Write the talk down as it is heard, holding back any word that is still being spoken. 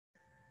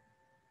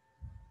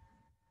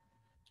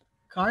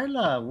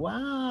Carla,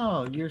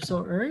 wow, you're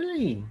so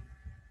early.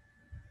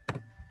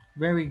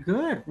 Very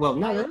good. Well,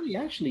 not Hi. early,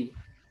 actually.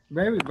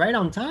 Very right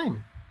on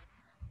time.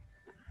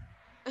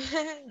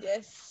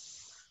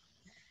 Yes.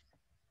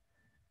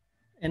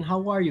 And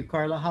how are you,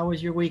 Carla? How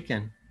was your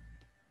weekend?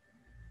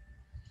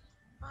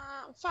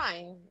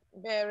 Fine.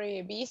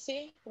 Very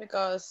busy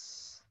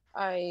because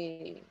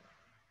I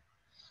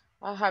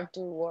have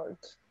to work.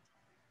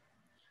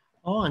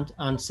 Oh,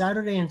 on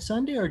Saturday and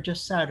Sunday or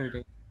just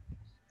Saturday?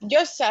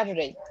 Just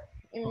Saturday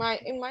Okay.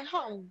 in my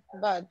home,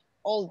 but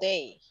all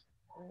day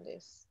in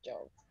this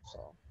job.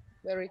 So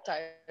very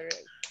tired.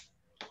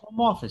 Home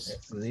office.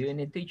 Good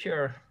evening,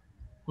 teacher.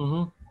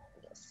 Mm-hmm.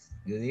 Yes.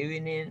 Good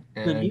evening.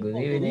 Good Good evening. Good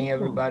evening, evening.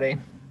 everybody.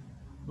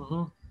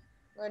 Mm-hmm.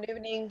 Good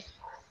evening.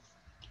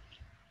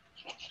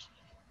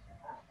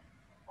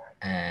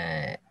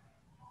 Uh,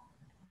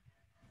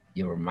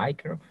 your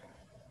micro.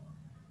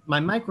 My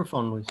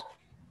microphone, Luis.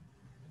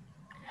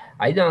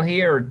 I don't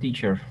hear,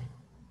 teacher.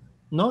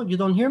 No, you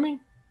don't hear me?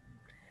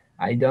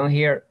 I don't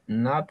hear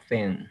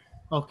nothing.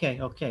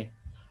 Okay, okay.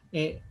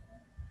 Eh,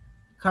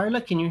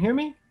 Carla, can you hear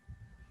me?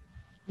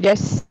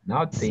 Yes,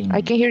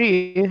 I can hear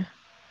Nothing. you.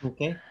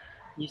 Okay.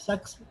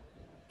 Isaac,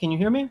 can you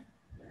hear me?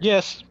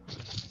 Yes.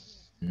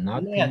 Leah,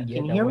 Nothing can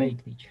yet you hear me?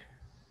 awake, teacher.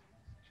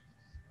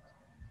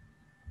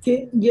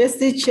 Yes,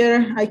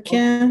 teacher, I Okay.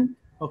 can.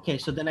 Okay,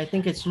 so then I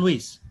think it's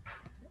Luis.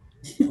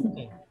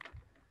 Okay.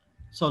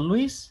 So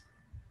Luis,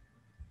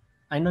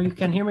 I know you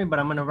can't hear me, but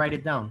I'm gonna write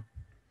it down.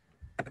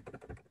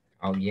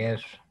 Oh, yes,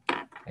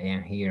 I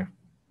am here.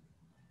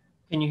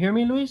 Can you hear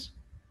me, Luis?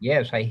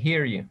 Yes, I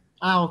hear you.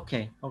 Ah,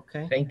 okay,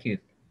 okay. Thank you.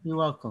 You're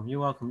welcome. You're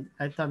welcome.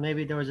 I thought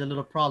maybe there was a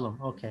little problem.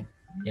 Okay,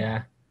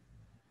 Yeah.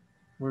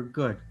 we're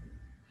good.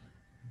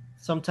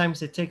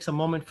 Sometimes it takes a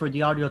moment for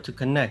the audio to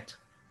connect.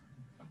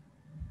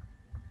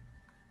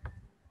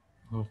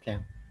 Okay,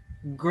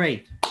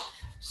 great.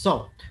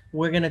 So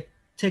we're gonna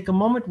take a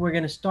moment. We're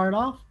gonna start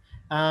off.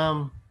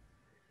 Um,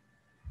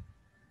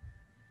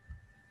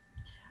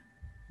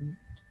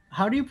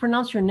 how do you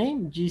pronounce your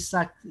name?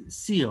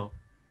 Gisaxio.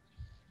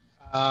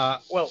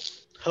 Well,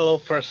 hello,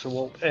 first of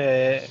all.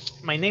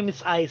 My name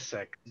is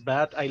Isaac,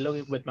 but I log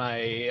in with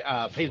my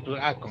Facebook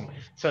account.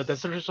 So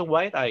that's the reason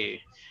why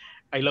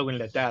I log in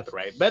like that,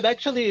 right? But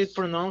actually, it's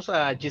pronounced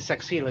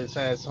Gisaxil.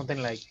 It's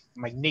something like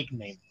my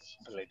nickname,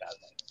 something like that.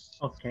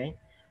 Okay,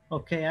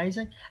 okay,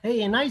 Isaac.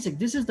 Hey, and Isaac,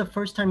 this is the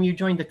first time you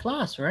joined the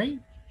class, right?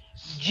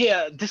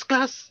 Yeah, this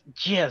class,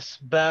 yes,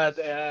 but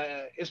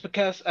it's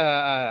because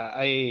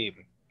I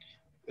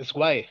it's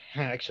why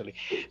actually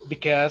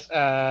because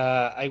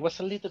I was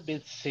a little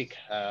bit sick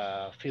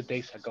a few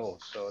days ago,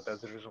 so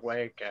that's the reason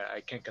why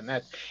I can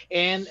connect.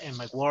 And in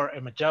my work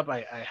and my job,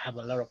 I have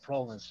a lot of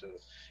problems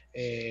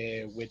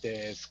with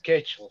the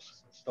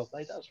schedules and stuff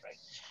like that, right?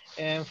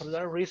 And for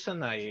that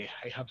reason, I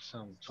have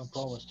some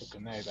problems to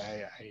connect.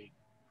 I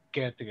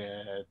get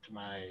to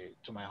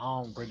my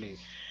home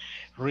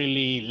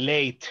really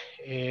late,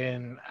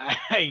 and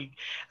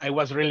I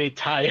was really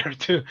tired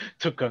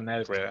to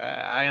connect.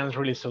 I am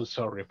really so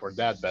sorry for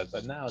that, but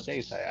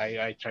nowadays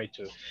I try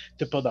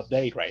to put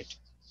update right.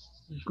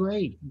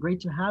 Great, great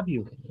to have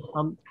you.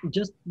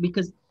 Just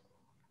because,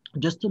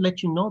 just to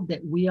let you know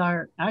that we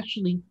are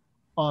actually,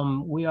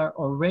 we are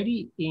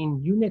already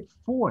in Unit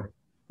 4.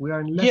 We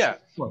are in Lesson Yeah,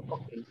 4.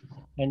 Okay,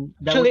 and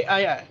that was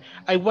actually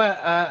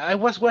I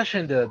was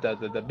watching the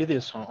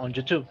videos on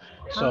YouTube,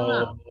 so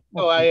ah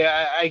so okay,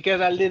 I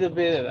get a little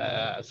bit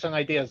some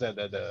ideas that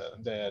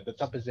the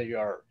topics that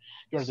you're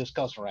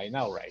discussing right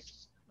now, right?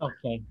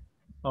 okay,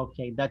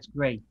 okay. That's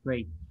great,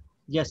 great.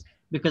 Yes,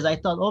 because I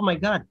thought, oh my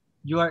God,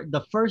 you are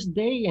the first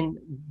day and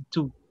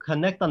to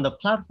connect on the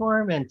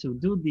platform and to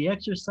do the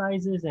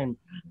exercises and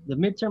the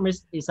midterm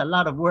is a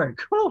lot of work.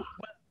 Whew.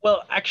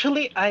 Well,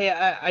 actually,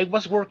 I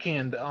was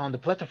working on the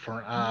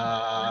platform.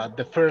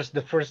 The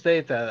first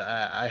day that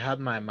I had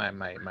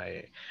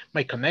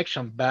my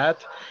connection,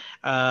 but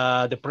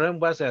the problem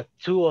was that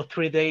 2 or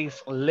 3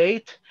 days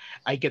late,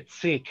 I get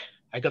sick.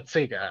 I got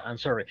sick. I'm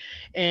sorry,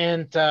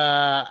 and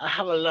I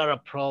have a lot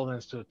of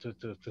problems to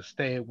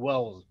stay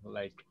well.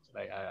 Like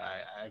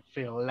I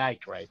feel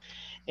like right,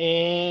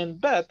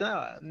 and but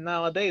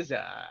nowadays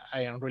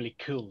I am really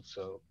cool.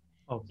 So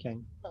Okay,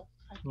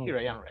 here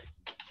I okay. am, right?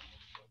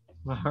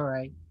 All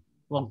right.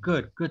 Well,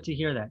 good. Good to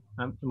hear that.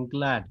 I'm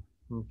glad.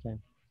 Okay.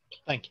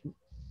 Thank you.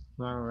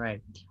 All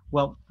right.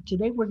 Well,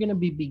 today we're going to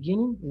be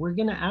beginning. We're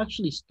going to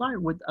actually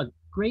start with a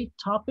great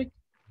topic.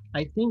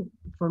 I think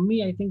for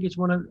me, I think it's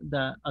one of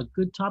a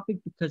good topic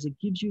because it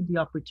gives you the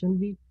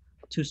opportunity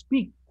to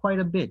speak quite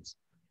a bit.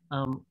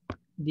 Um,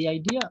 the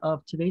idea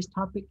of today's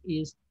topic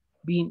is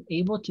being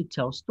able to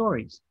tell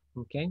stories.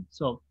 Okay.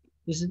 So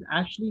this is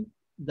actually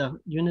the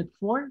unit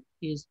 4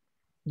 is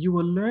you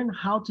will learn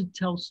how to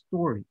tell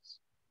stories,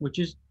 which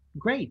is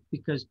great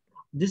because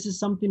this is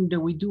something that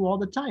we do all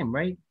the time,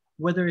 right?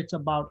 Whether it's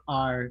about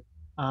our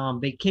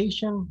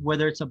vacation,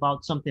 whether it's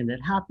about something that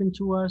happened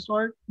to us,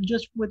 or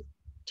just with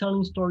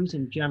telling stories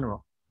in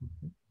general.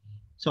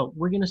 So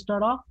we're going to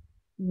start off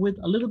with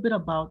a little bit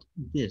about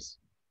this.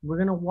 We're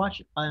gonna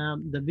watch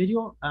the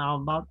video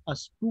about a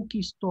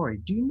spooky story.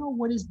 Do you know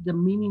what is the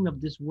meaning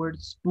of this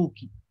word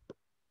spooky?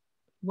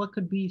 What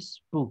could be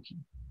spooky?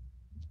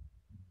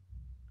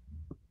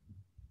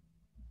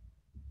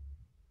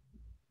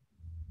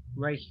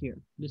 Right here.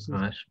 This is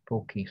A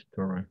spooky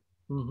story.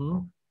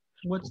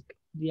 What's Spooky.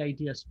 the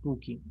idea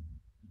spooky?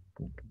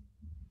 Spooky.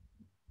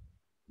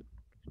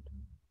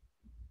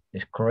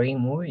 Scary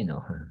movie,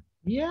 no?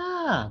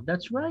 Yeah,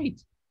 that's right.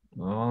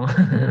 Oh.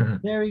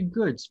 Very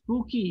good.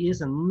 Spooky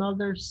is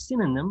another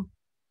synonym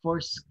for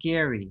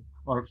scary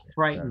or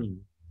frightening.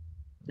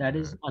 That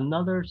is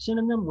another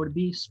synonym would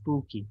be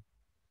spooky.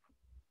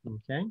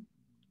 Okay.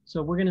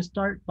 So we're going to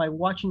start by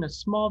watching a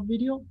small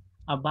video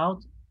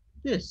about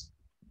this.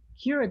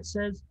 Here it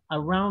says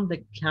around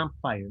the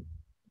campfire.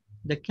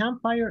 The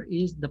campfire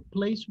is the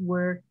place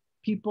where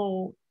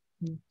people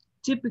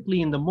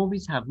typically in the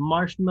movies have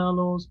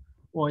marshmallows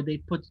or they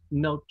put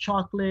milk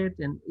chocolate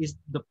and is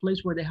the place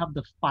where they have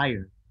the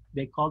fire.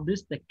 They call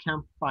this the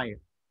campfire.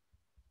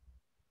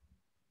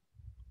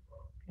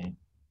 Okay.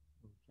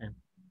 Okay.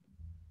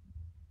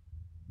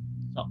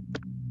 So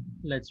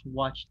let's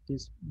watch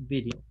this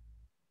video.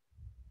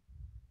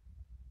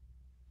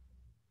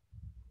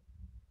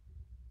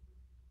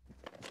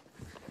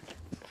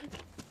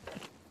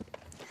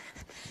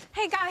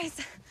 Hey guys,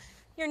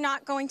 you're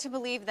not going to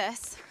believe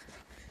this.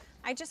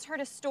 I just heard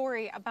a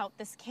story about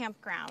this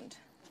campground.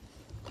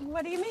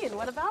 What do you mean?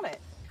 What about it?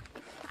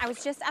 I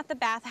was just at the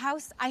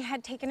bathhouse. I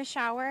had taken a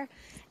shower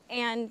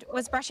and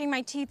was brushing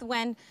my teeth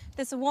when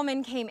this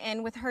woman came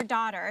in with her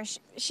daughter.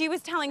 She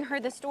was telling her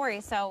the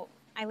story, so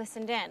I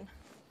listened in.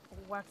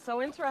 What's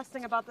so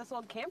interesting about this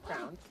old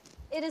campground?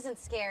 It isn't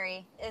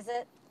scary, is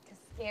it? Because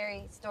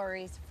scary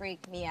stories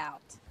freak me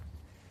out.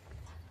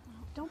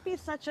 Don't be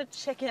such a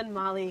chicken,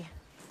 Molly.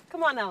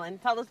 Come on, Ellen,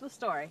 tell us the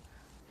story.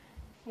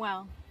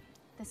 Well,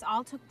 this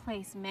all took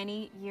place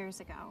many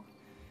years ago.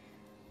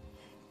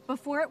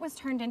 Before it was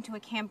turned into a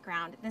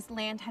campground, this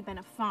land had been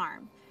a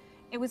farm.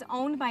 It was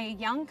owned by a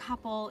young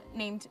couple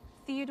named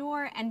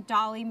Theodore and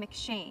Dolly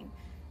McShane.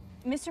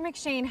 Mr.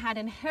 McShane had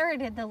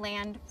inherited the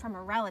land from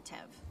a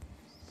relative.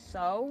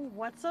 So,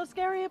 what's so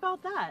scary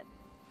about that?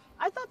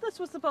 I thought this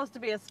was supposed to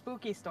be a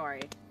spooky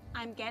story.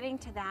 I'm getting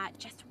to that,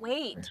 just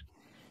wait.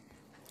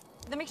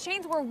 The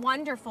McShanes were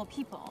wonderful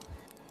people.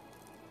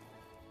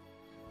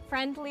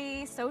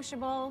 Friendly,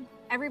 sociable,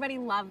 everybody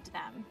loved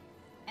them.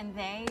 And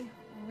they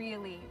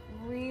really,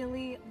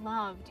 really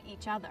loved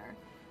each other.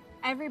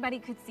 Everybody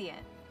could see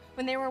it.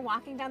 When they were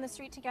walking down the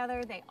street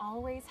together, they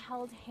always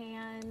held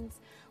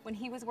hands. When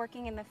he was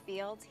working in the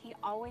fields, he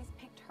always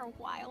picked her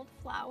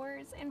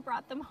wildflowers and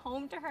brought them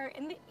home to her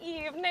in the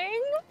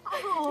evening.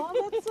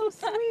 Oh, that's so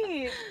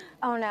sweet.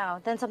 Oh no,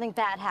 then something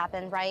bad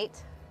happened, right?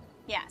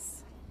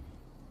 Yes.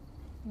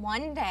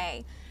 One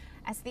day,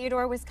 as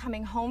Theodore was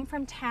coming home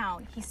from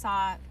town, he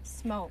saw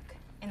smoke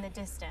in the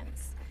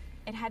distance.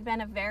 It had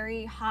been a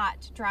very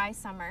hot, dry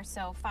summer,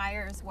 so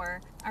fires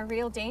were a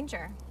real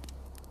danger.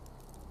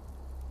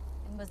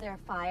 And was there a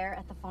fire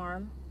at the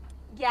farm?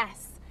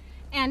 Yes.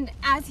 And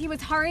as he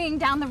was hurrying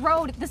down the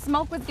road, the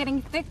smoke was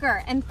getting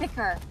thicker and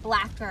thicker,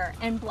 blacker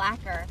and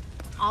blacker.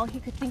 All he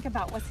could think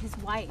about was his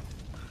wife.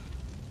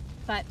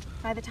 But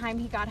by the time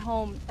he got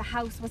home, the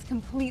house was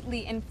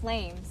completely in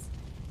flames.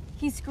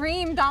 He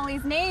screamed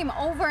Dolly's name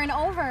over and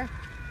over,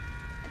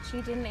 but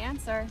she didn't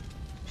answer.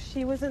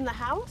 She was in the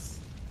house?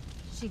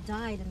 She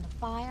died in the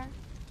fire?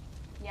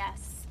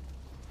 Yes.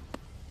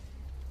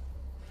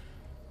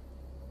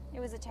 It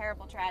was a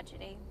terrible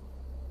tragedy.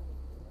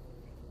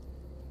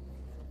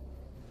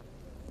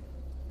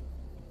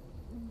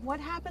 What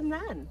happened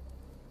then?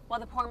 Well,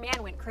 the poor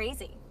man went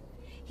crazy.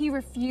 He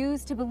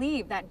refused to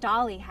believe that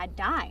Dolly had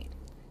died.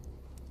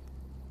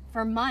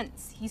 For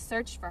months, he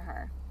searched for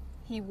her.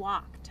 He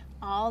walked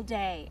all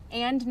day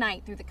and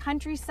night through the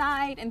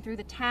countryside and through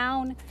the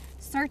town,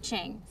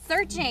 searching.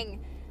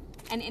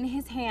 And in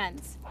his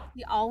hands,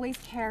 he always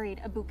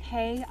carried a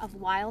bouquet of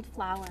wild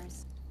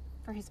flowers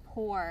for his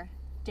poor,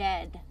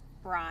 dead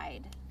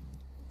bride.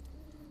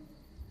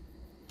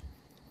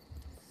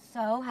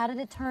 So, how did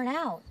it turn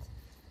out?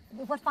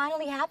 What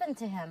finally happened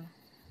to him?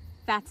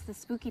 That's the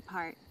spooky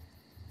part.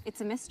 It's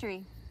a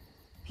mystery.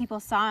 People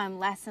saw him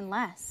less and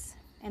less.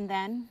 And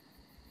then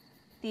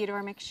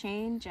Theodore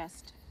McShane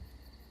just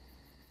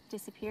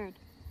disappeared.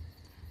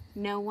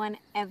 No one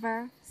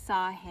ever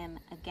saw him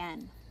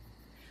again.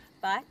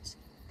 But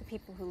the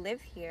people who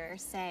live here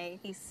say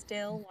he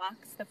still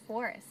walks the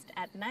forest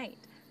at night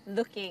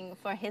looking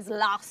for his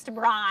lost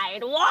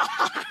bride. Oh,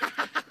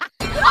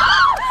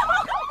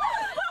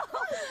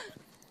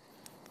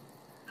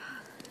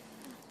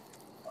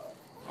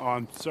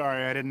 I'm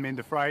sorry, I didn't mean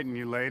to frighten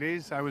you,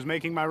 ladies. I was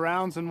making my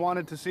rounds and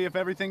wanted to see if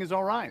everything is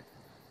all right.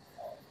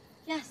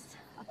 Yes,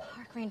 a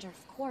park ranger,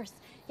 of course.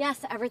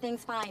 Yes,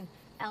 everything's fine.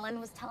 Ellen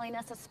was telling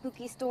us a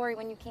spooky story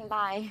when you came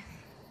by.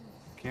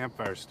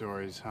 Campfire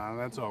stories, huh?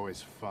 That's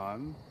always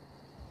fun.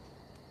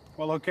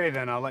 Well, okay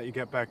then, I'll let you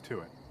get back to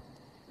it.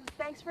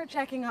 Thanks for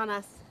checking on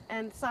us,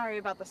 and sorry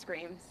about the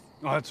screams.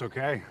 Oh, that's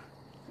okay.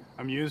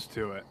 I'm used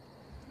to it.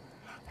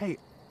 Hey,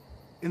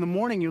 In the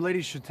morning, you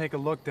ladies should take a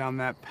look down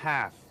that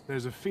path.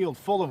 There's a field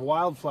full of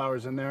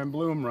wildflowers in there in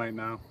bloom right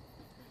now.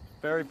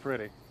 Very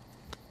pretty.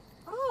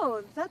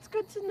 Oh, that's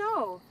good to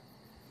know.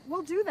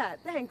 We'll do that,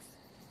 thanks.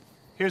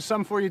 Here's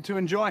some for you to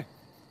enjoy.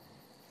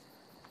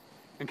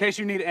 In case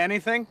you need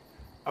anything,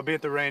 I'll be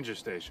at the ranger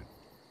station.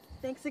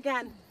 Thanks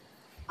again.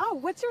 Oh,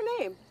 what's your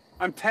name?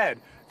 I'm Ted.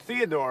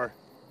 Theodore,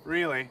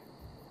 really.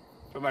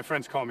 But my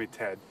friends call me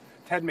Ted.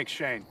 Ted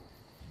McShane.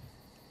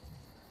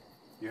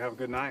 You have a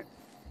good night.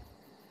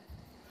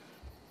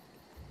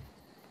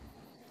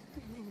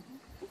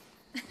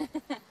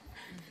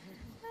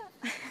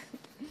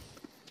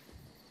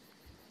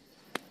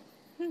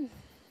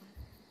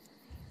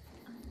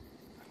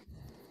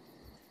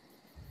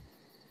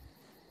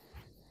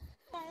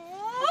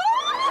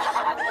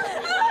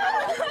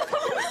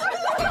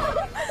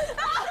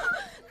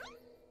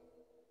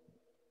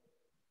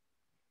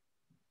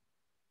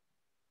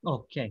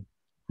 Okay,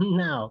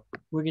 now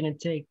we're gonna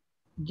take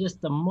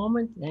just a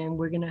moment and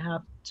we're gonna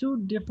have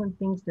two different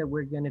things that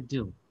we're gonna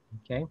do,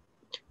 okay?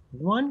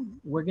 One,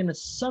 we're gonna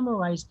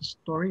summarize the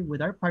story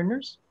with our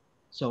partners.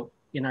 So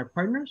in our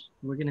partners,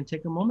 we're gonna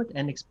take a moment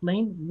and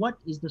explain what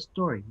is the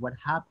story, what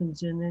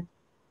happens in it,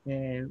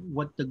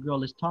 what the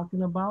girl is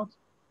talking about.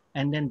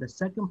 And then the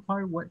second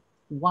part,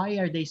 why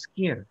are they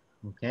scared,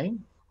 okay?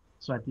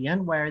 So at the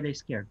end, why are they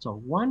scared? So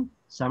one,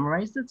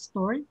 summarize the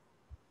story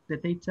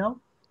that they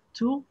tell.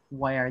 Two,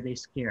 why are they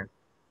scared?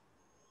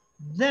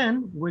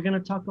 Then we're going to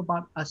talk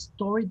about a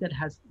story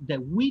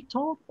that we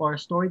told or a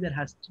story that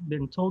has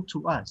been told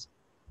to us.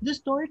 This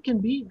story can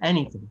be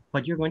anything,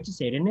 but you're going to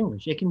say it in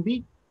English. It can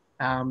be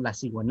La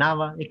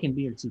Ciguanaba, it can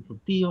be El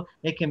Cipotillo,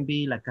 it can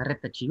be La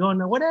Carreta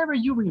Chillona, whatever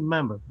you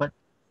remember. But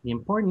the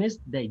important is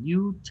that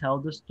you tell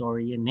the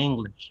story in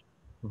English,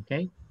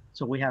 okay?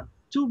 So we have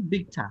two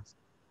big tasks.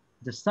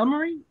 The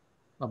summary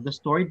of the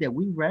story that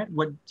we read,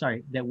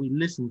 that we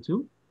listened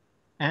to,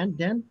 and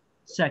then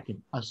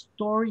second, a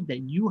story that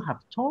you have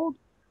told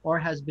or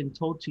has been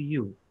told to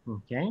you,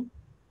 okay?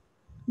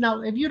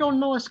 Now, if you don't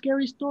know a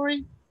scary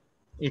story,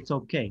 it's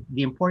okay.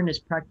 The important is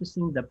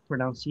practicing the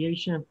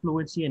pronunciation,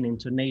 fluency, and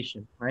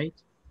intonation, right?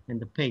 And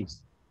the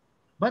pace.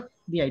 But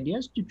the idea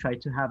is to try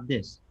to have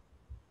this.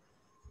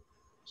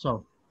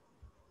 So,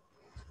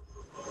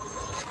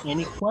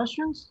 any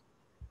questions?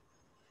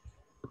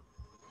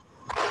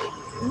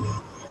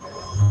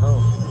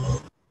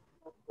 Oh,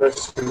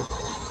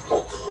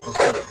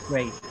 Okay,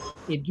 great.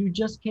 If you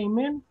just came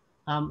in,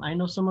 I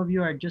know some of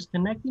you are just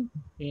connecting.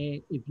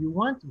 If you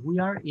want, we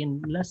are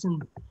in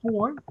lesson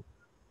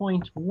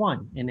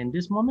 4.1. And in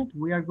this moment,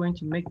 we are going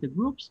to make the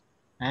groups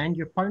and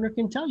your partner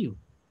can tell you.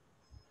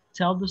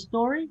 Tell the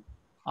story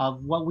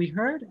of what we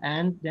heard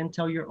and then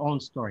tell your own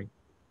story.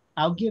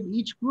 I'll give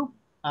each group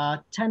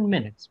 10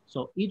 minutes.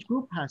 So each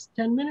group has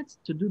 10 minutes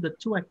to do the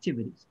two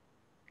activities.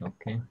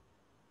 okay.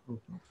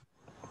 Okay.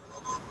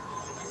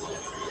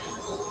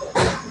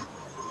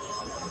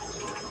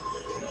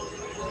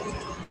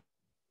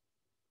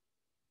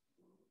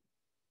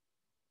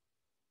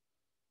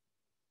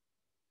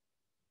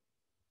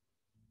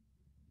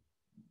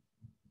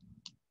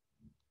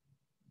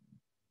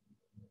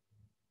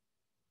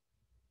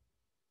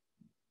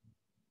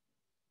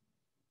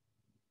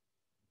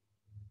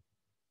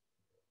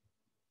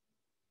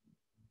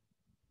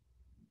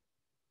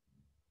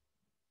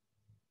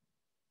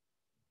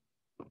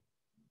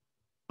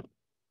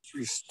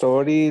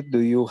 Story, do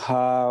you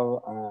have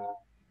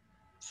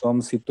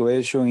some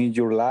situation in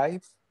your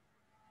life?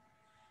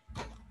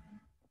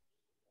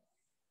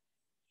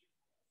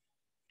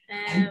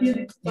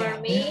 For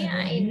me,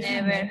 I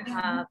never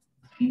have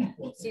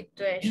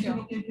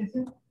situation.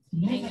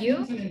 And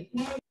you?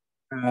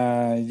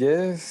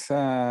 Yes,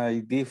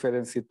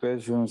 different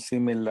situation,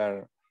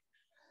 similar.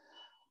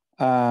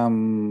 I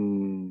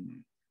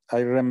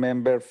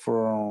remember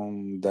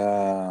from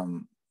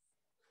the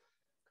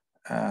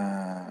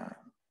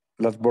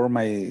last born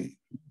my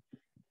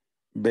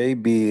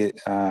baby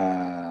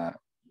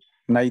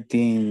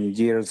 19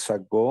 years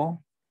ago.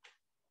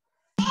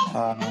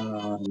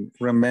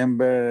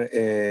 Remember.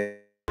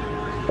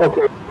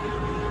 Okay.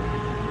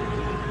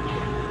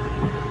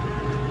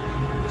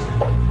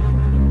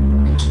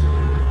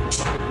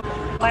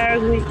 Where are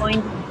we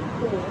going to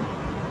school?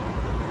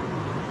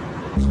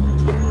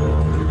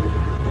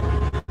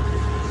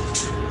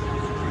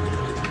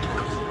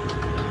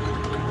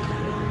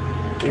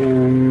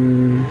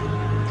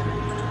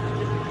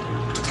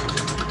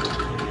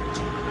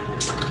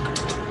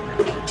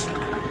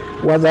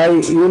 What I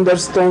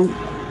understand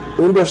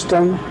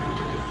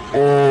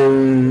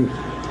in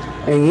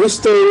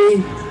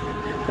history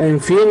and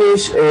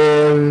Finnish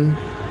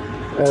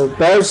a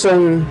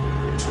person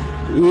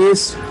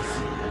is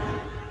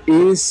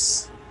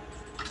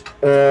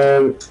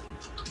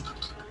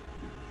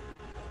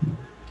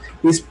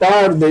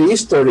part of the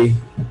history.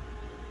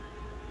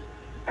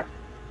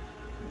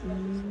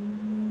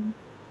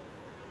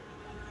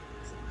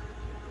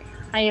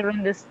 I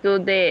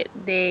understood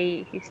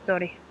the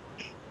history.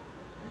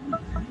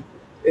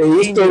 A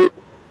history,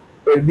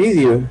 a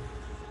video.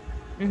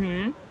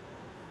 Mm-hmm.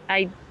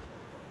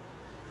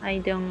 I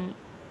don't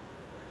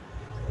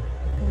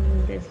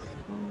this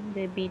on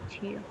the beach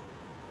here.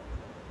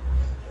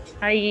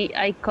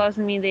 I caused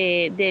me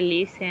the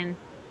listen.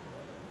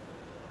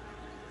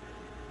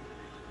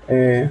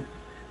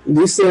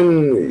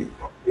 Listen,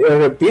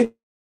 repeat.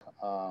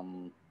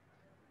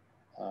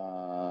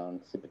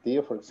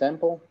 CPT, for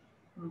example.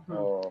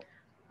 Or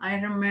I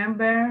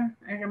remember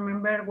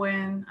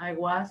when I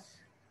was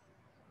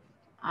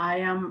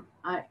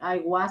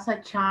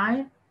a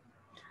child.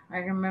 I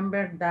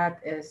remember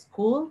that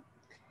school,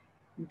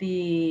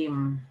 the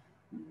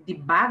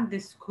the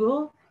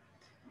school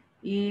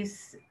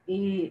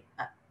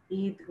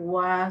it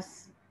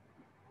was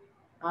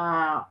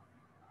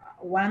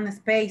one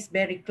space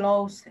very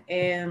close,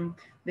 and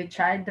the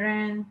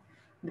children,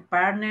 the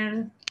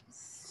partner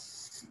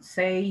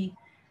say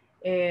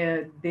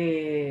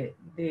the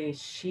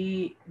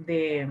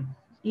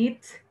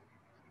it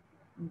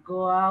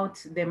go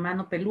out the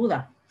mano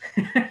peluda.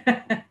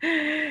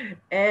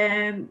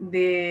 And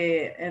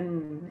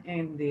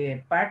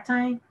the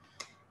part-time,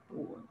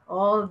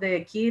 all the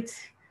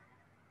kids,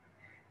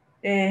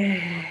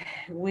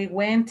 we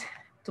went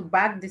to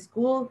back the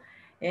school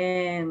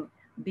and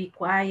be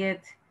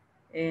quiet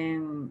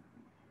and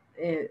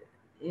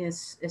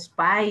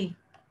spy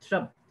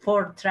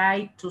for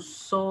try to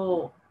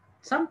saw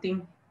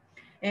something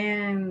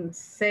and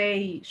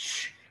say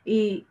shh,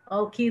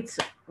 all kids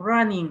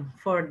running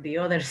for the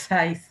other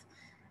side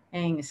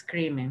and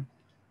screaming.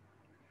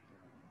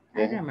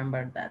 I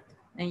remember that.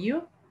 And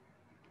you?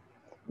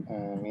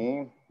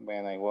 me,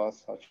 when I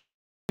was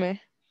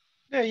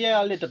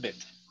Yeah, a little bit.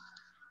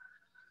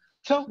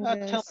 So tell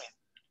me.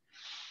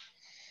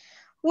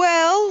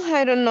 Well,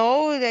 I don't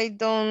know. I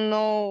don't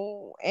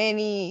know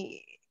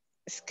any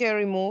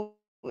scary movie,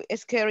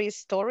 scary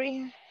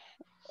story.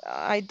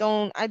 I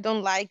don't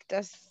like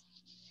the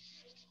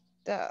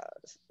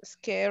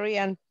scary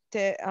and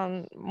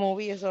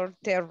movies or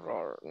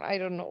terror. I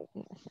don't know.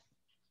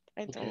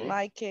 I don't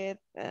like it,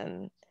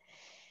 and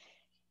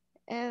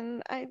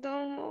I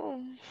don't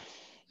know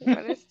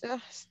what is the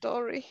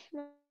story.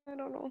 I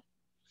don't know.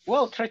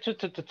 Well, try to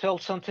tell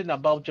something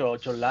about your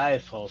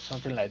life or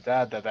something like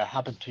that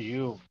happened to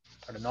you.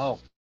 I don't know,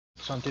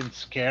 something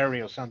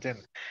scary or something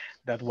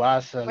that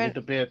was a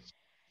little bit,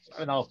 I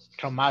don't know,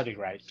 traumatic,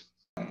 right?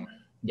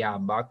 Yeah,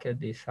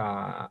 bucket is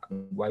a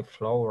white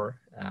flower.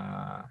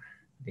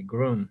 The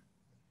groom.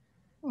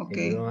 The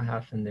groom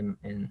has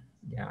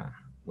yeah,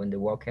 when they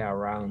walk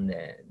around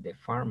the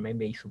farm,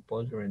 maybe I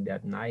suppose during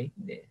that night,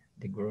 the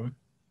groom.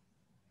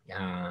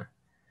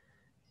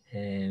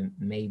 And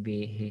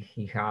maybe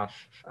he has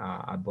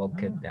a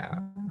bucket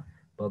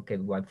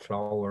white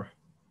flower.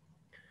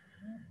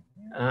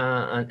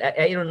 And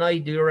I don't know.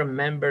 Do you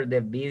remember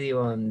the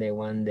video on the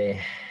one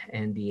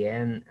in the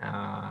end?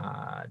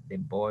 The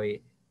boy,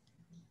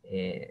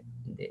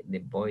 the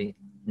boy.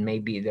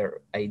 Maybe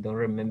there. I don't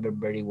remember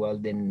very well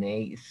the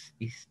name.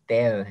 Is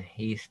Tel.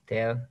 He's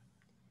Tel.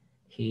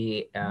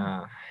 He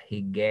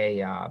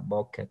gave a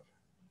bucket.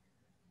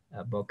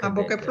 A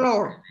bucket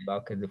flower.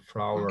 Bucket the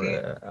flower.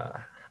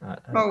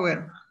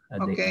 Flower.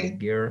 The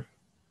girl.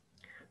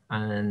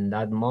 And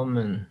that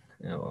moment,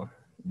 you know,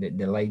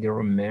 the lady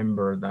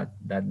remember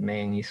that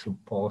man is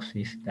supposed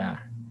is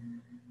that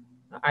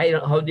I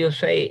don't, how do you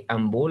say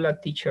ambula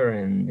teacher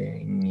in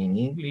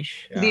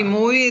English? The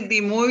movie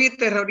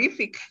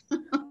terrific.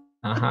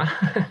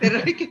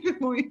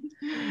 Terrific movie.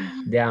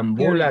 The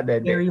ambula,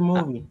 scary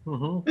movie.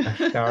 A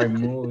scary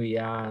movie.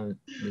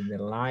 The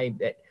light.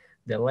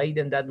 The lady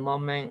in that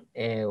moment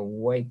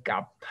wake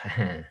up.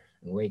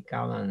 Wake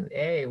up and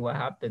hey, what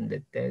happened?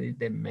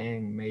 The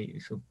man may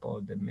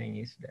suppose the man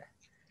is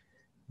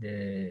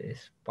the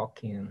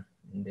speaking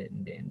in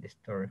the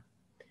story.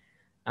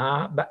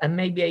 But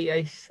maybe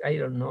I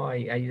don't know.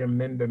 I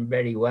remember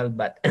very well,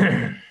 but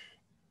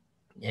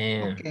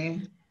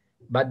Okay.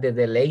 But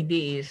the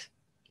lady is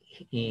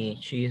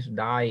she's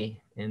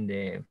died in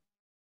the.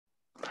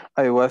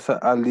 I was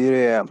a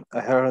little.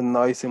 I heard a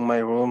noise in my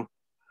room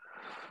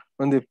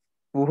when they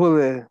pull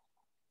the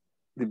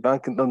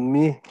blanket on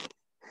me.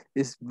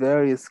 It's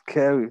very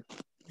scary.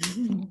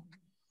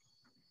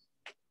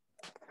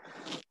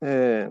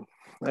 I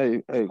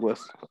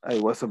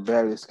was a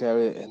very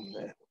scary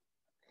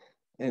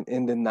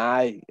in the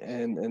night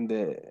and in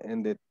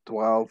the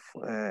 12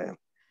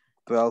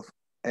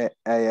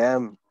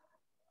 a.m.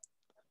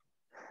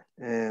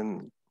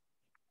 and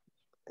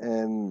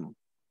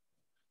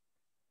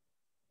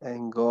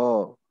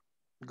go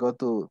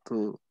to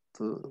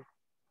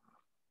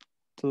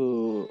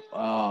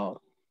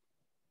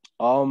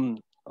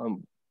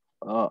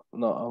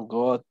no, I'll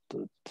go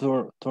to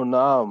turn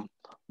on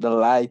the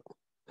light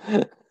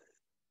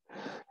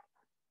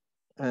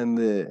and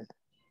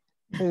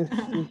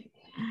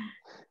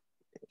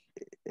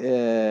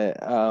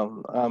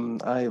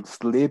I'm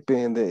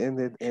sleeping in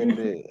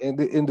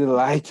the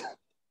light.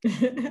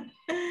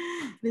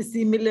 The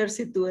similar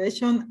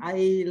situation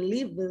I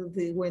lived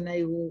when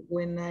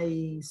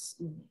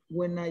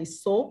I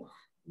saw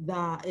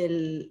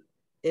el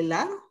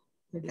aro.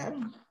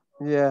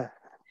 Yeah.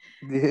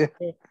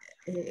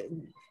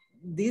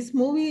 this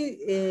movie,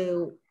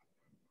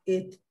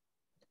 it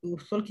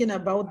was talking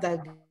about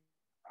that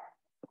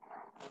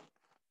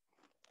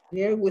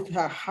girl with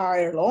her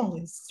hair long.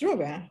 It's true,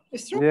 man.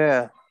 It's true.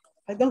 Yeah.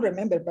 I don't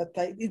remember, but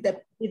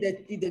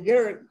the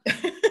girl.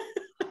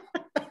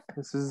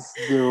 This is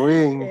the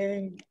ring.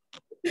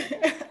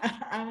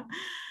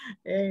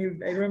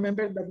 And I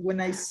remember that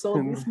when I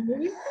saw this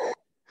movie,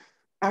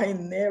 I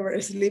never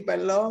sleep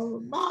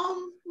alone.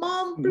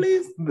 Mom,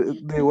 please.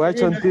 They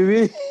watch on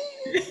TV.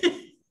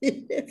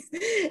 Yes.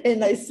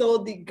 And I saw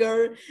the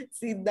girl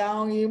sit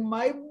down in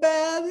my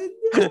bed.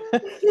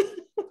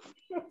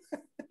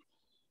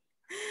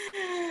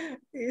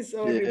 It's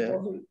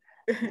horrible.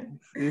 Yeah.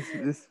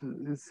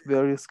 It's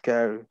very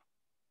scary.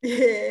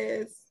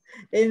 Yes.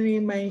 And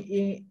in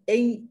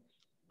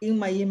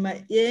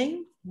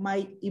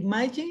my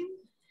imagine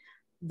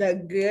the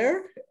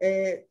girl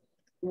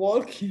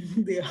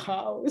walking the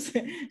house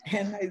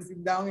and I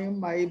sit down in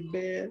my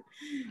bed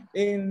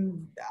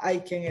and I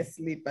can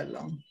sleep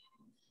alone.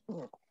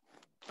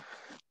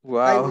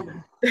 Wow.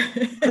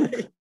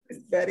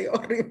 It's very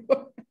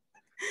horrible.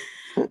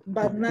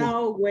 But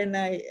now when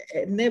I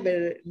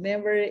never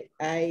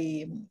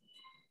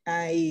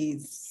I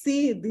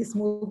see this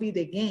movie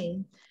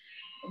again,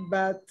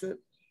 but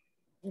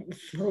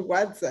for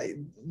what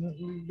side,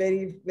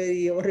 very,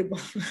 very horrible.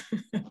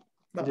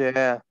 No,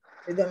 yeah.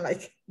 I don't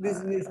like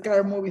these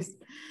scary movies.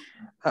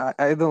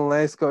 I don't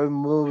like scary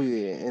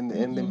movie in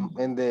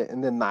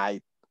the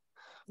night.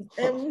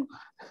 In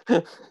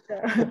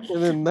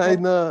the night,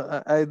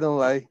 no, I don't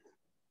like.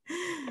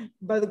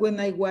 But when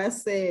I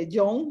was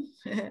young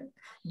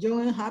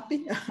and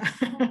happy,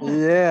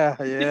 yeah.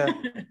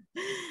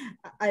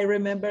 I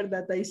remember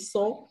that I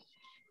saw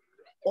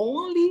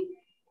only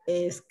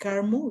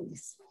scare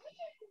movies.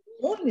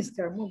 Only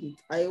scare movies.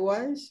 I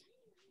watch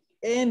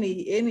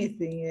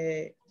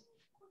anything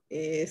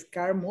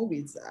scare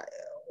movies. I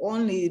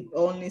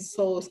only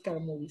saw scare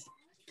movies.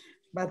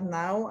 But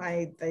now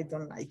I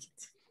don't like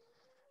it.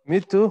 Me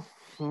too.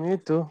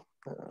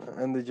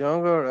 And the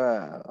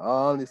younger,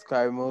 only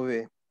scary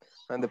movie,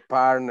 and the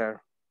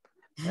partner,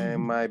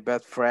 and my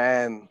best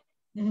friend,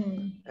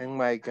 and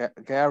my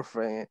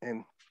girlfriend,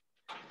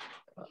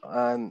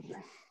 and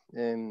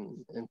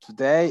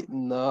today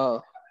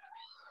no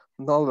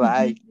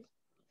like.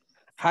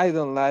 I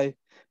don't like,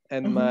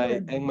 and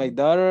my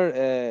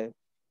daughter,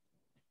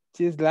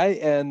 she's like,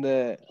 and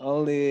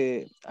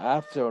only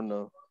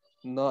afternoon,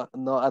 not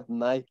at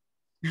night.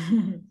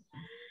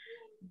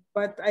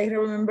 But I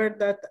remember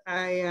that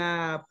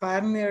I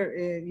partner,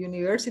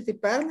 university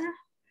partner,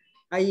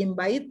 I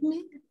invite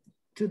me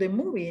to the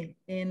movie,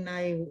 and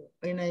I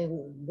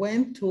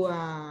went to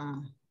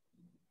a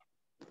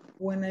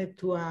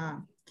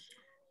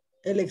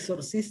El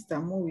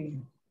Exorcista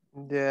movie.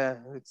 Yeah,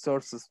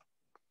 Exorcist.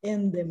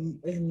 In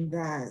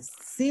the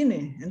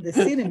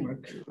cinema.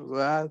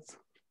 What?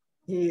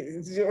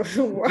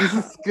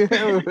 Wow.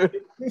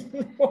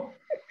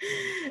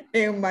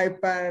 And my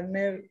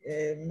partner,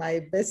 my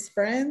best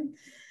friend,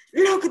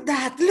 look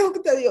that, no,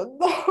 look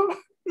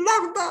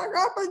that,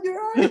 open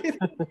your eyes.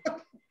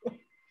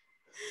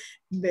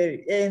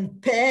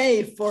 And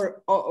pay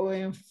for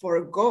and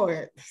forgo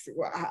it.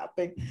 What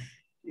happened?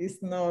 It's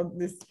not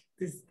this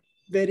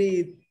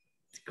very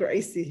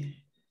crazy.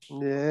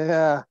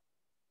 Yeah.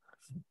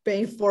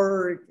 Pay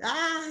for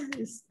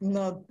it's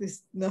not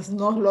this. There's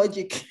no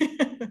logic.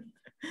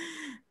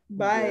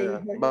 Bye. Yeah.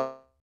 Bye.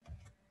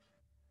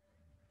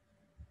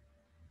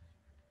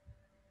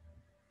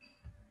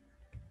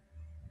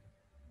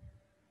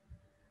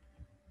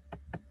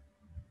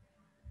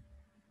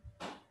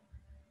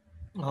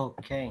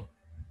 Okay.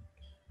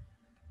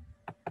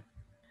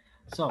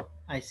 So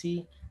I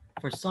see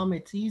for some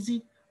it's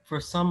easy,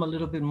 for some a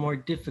little bit more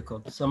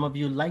difficult. Some of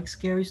you like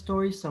scary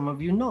stories, some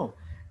of you know.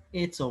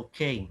 It's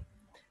okay.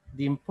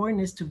 The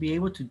important is to be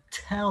able to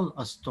tell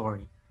a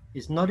story.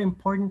 It's not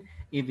important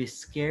if it's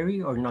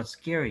scary or not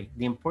scary.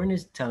 The important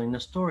is telling a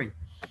story.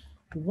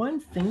 One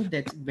thing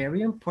that's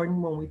very important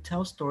when we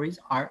tell stories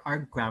are our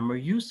grammar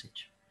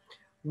usage.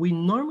 We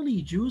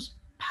normally use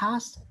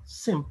past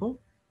simple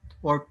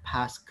or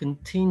past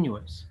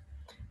continuous.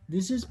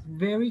 This is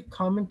very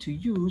common to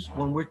use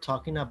when we're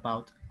talking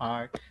about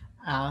a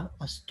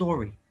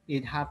story.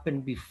 It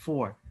happened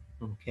before,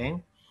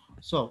 okay?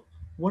 So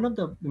one of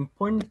the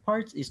important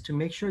parts is to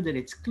make sure that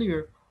it's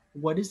clear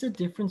what is the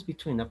difference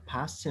between a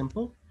past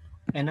simple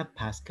and a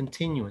past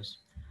continuous.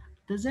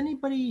 Does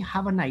anybody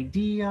have an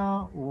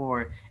idea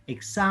or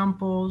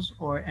examples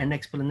or an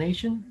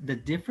explanation, the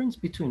difference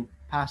between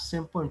past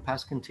simple and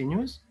past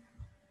continuous?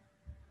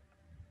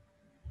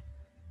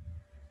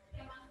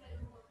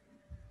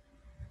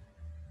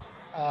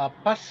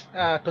 Past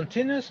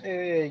continuous,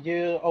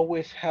 you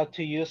always have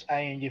to use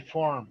ing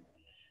form.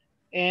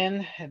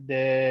 And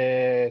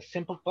the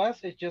simple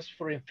past is just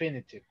for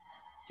infinitive.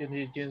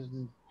 You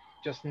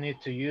just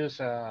need to use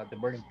the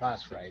verb in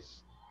past, right?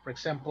 For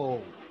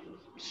example,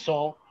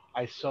 saw,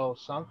 I saw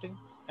something,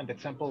 and the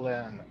example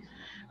and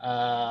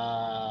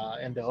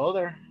the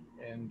other,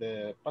 and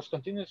the past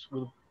continuous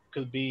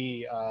could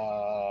be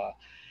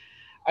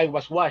I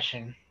was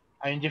watching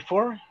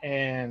ING4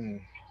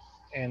 and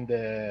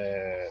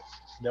the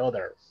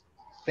other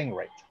thing,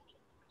 right?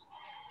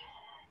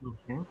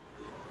 Okay.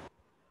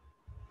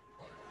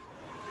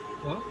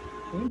 Well,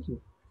 thank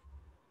you.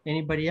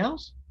 Anybody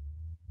else?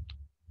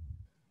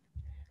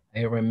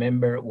 I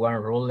remember one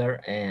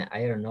ruler, and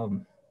I don't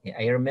know.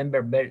 I remember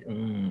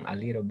a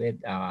little bit.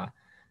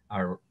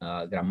 Our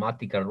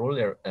grammatical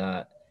ruler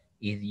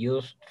is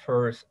used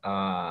first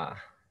a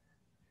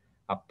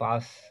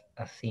past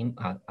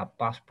a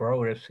past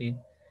progressive,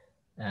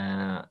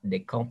 the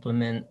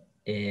complement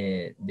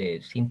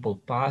the simple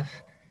past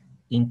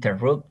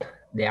interrupt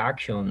the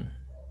action,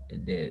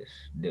 the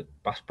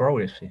past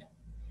progressive.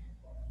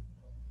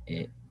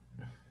 Uh,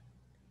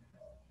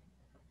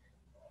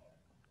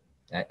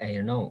 I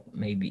don't know,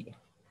 maybe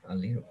a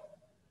little.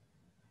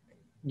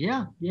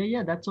 Yeah,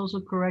 that's also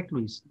correct,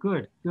 Luis.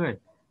 Good.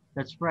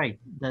 That's right.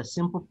 The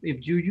simple,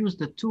 if you use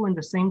the two in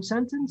the same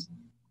sentence,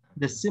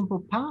 the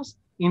simple past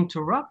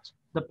interrupt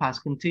the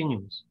past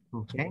continuous,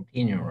 okay?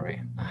 Continue, right?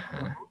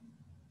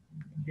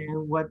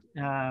 And what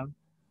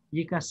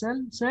Yika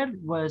said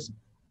was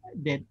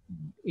that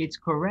it's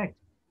correct,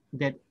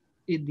 that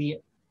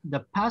the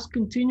past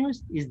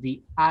continuous is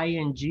the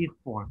ing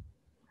form.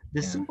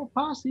 The simple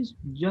past is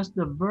just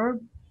the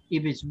verb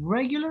if it's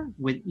regular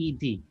with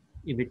ed.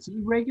 If it's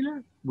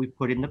irregular, we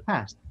put in the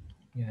past.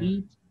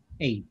 Eat,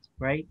 ate,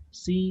 right?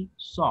 See,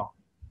 saw.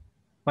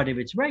 But if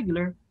it's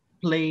regular,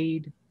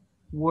 played,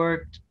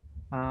 worked,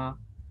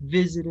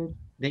 visited,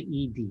 the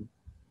ed,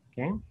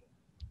 okay?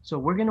 So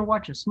we're gonna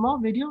watch a small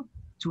video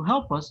to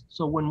help us,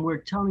 so when we're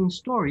telling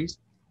stories,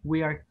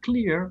 we are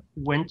clear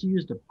when to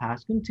use the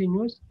past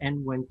continuous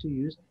and when to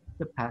use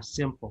the past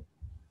simple.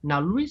 Now,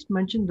 Luis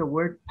mentioned the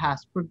word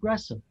past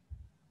progressive.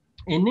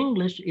 In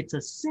English, it's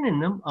a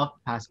synonym of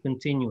past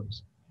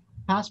continuous.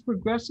 Past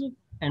progressive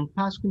and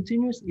past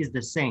continuous is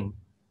the same,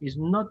 is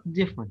not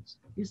different.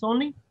 It's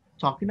only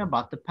talking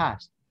about the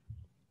past.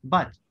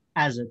 But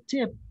as a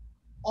tip,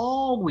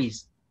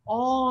 always,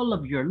 all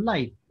of your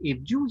life, if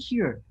you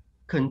hear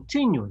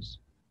continuous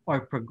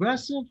or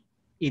progressive,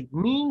 it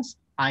means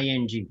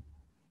ing.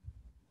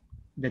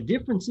 The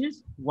difference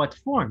is what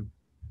form.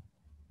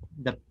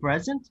 The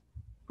present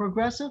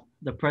progressive,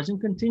 the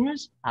present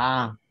continuous,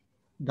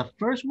 the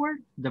first word,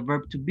 the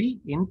verb to be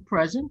in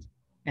present,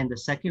 and the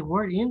second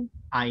word in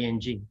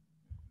ing.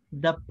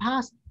 The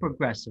past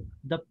progressive,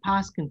 the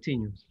past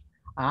continuous,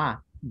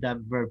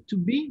 the verb to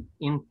be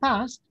in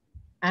past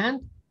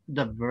and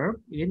the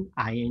verb in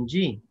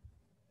ing.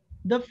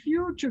 The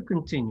future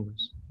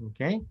continuous,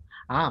 okay?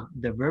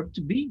 The verb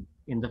to be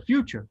in the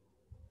future,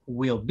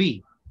 will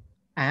be,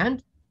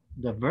 and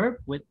the verb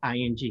with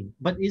ing.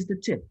 But is the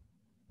tip,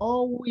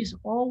 always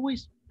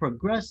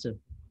progressive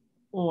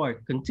or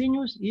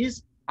continuous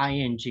is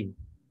ing.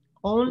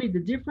 Only the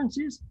difference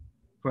is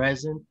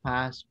present,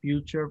 past,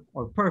 future,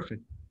 or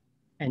perfect.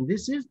 And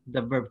this is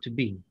the verb to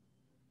be,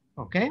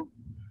 okay?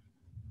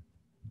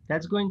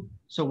 That's going,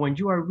 so when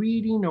you are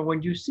reading or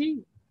when you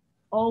see,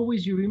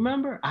 always you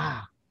remember,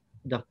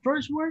 the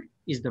first word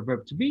is the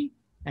verb to be,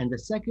 and the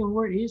second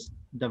word is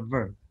the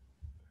verb.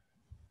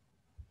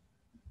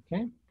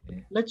 Okay,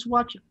 let's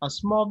watch a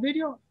small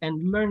video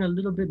and learn a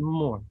little bit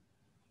more.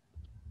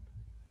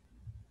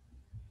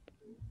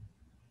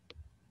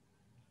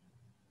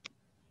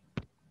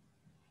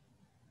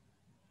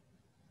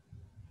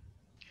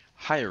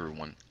 Hi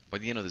everyone, by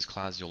the end of this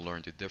class you'll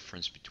learn the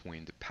difference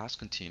between the past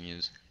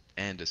continuous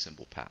and the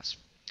simple past.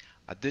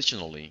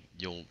 Additionally,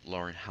 you'll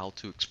learn how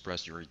to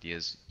express your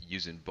ideas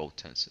using both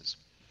tenses.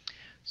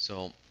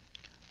 So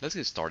let's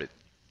get started.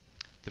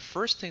 The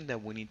first thing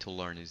that we need to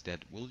learn is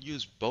that we'll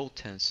use both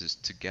tenses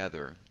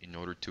together in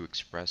order to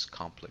express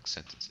complex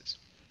sentences.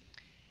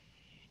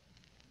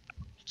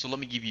 So let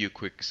me give you a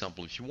quick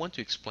example. If you want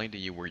to explain that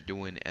you were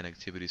doing an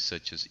activity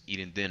such as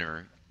eating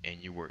dinner and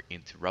you were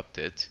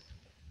interrupted,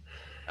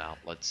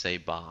 let's say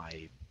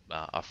by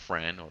a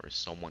friend or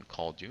someone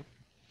called you,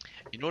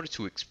 in order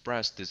to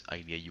express this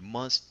idea, you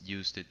must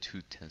use the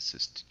two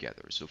tenses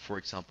together. So for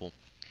example,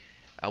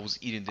 I was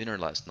eating dinner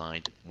last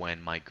night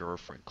when my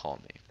girlfriend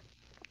called me.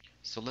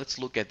 So let's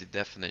look at the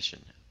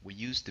definition. We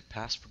use the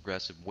past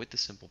progressive with the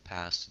simple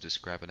past to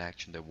describe an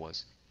action that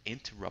was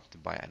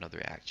interrupted by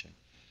another action.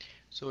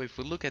 So if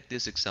we look at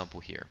this example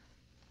here,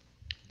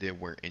 they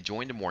were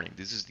enjoying the morning.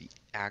 This is the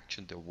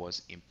action that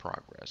was in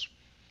progress.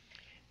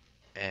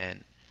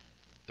 And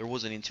there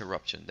was an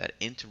interruption. That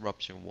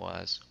interruption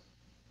was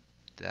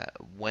that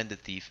when the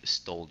thief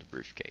stole the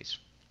briefcase.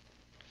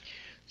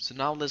 So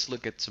now let's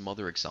look at some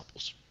other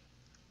examples.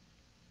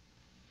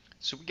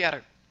 So we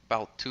got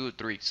about 2 or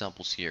 3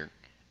 examples here,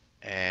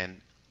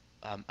 and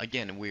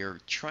again we're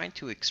trying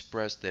to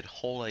express that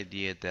whole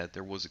idea that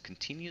there was a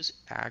continuous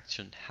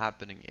action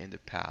happening in the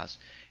past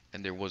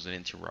and there was an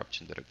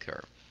interruption that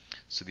occurred.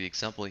 So the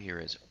example here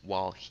is,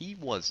 while he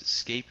was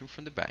escaping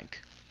from the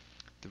bank,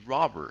 the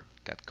robber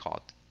got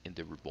caught in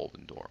the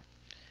revolving door.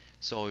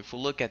 So if we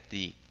look at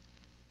the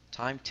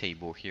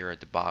timetable here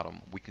at the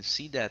bottom, we can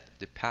see that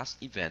the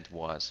past event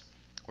was,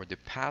 or the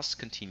past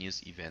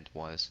continuous event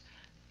was,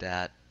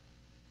 that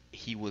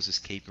he was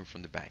escaping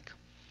from the bank.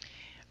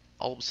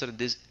 All of a sudden,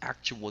 this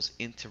action was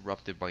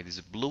interrupted by this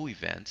blue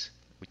event,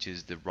 which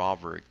is the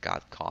robber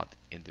got caught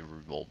in the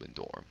revolving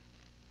door.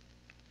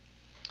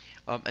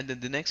 And then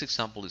the next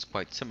example is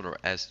quite similar.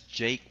 As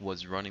Jake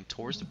was running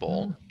towards the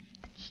ball,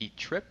 he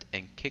tripped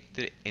and kicked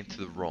it into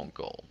the wrong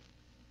goal.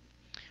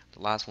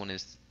 The last one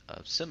is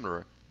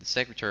similar. The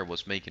secretary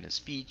was making a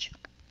speech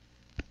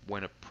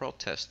when a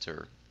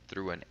protester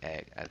threw an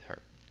egg at her.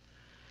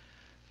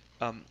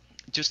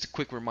 Just a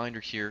quick reminder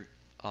here,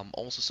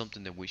 also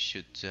something that we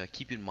should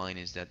keep in mind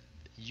is that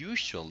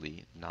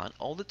usually, not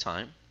all the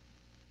time,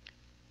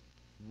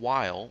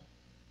 while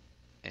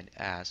and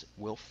as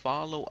will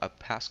follow a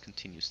past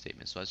continuous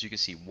statement. So as you can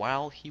see,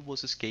 while he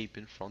was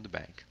escaping from the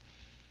bank,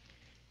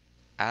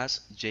 as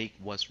Jake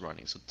was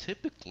running. So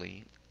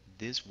typically,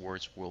 these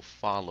words will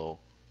follow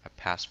a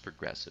past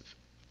progressive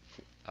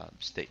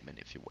statement,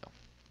 if you will.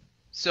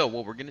 So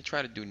what we're going to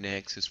try to do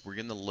next is we're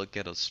going to look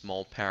at a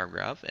small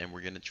paragraph and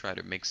we're going to try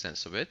to make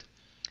sense of it.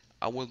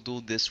 I will do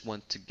this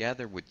one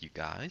together with you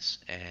guys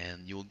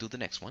and you'll do the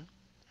next one.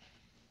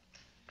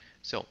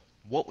 So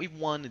what we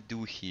want to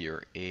do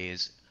here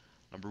is,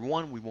 number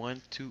one, we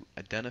want to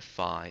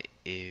identify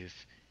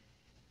if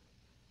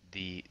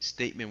the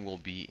statement will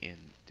be in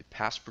the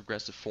past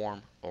progressive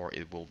form or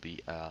it will be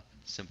a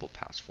simple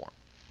past form.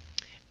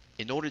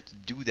 In order to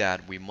do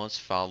that, we must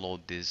follow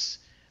this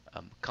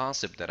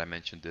concept that I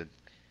mentioned, that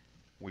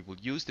we will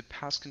use the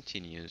past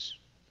continuous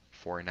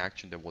for an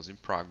action that was in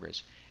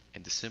progress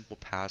and the simple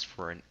past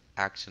for an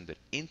action that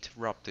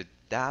interrupted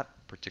that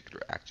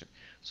particular action.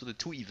 So the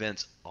two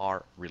events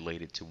are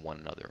related to one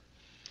another.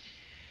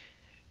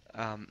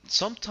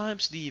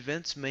 Sometimes the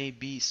events may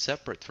be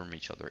separate from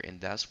each other,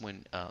 and that's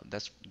when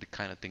that's the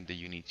kind of thing that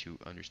you need to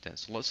understand.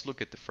 So let's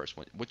look at the first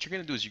one. What you're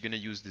going to do is you're going to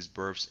use these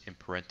verbs in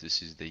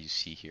parentheses that you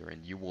see here,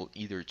 and you will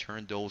either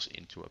turn those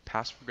into a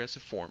past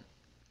progressive form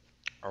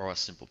or a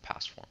simple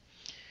past form.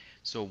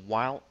 So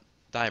while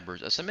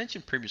divers, as I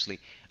mentioned previously,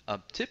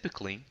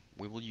 typically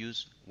we will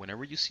use,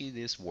 whenever you see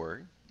this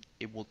word,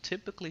 it will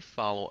typically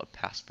follow a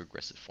past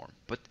progressive form.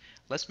 But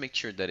let's make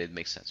sure that it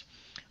makes sense.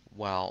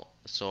 While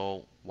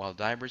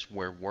divers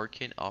were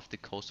working off the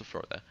coast of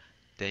Florida,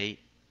 they,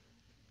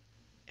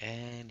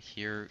 and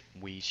here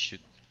we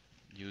should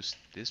use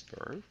this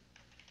verb,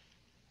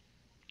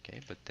 okay,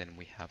 but then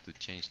we have to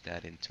change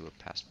that into a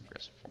past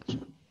progressive form.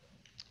 So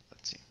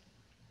let's see.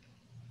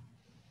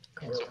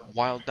 So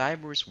while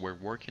divers were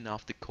working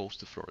off the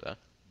coast of Florida,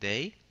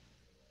 they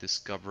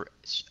discovered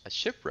a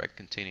shipwreck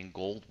containing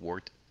gold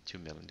worth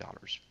 $2 million.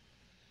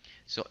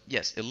 So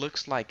yes, it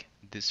looks like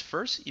this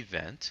first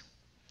event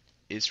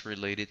is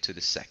related to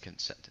the second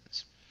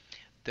sentence.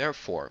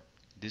 Therefore,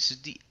 this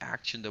is the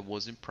action that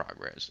was in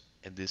progress,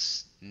 and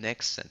this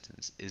next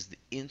sentence is the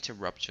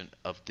interruption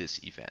of this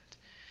event.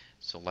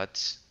 So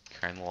let's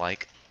kind of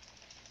like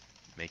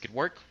make it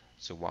work.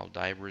 So while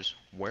divers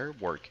were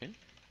working,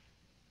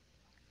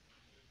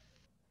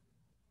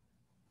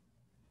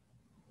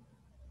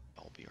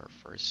 that'll be our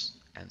first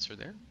answer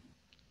there.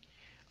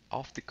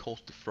 Off the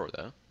coast of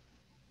Florida,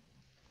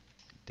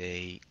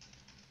 they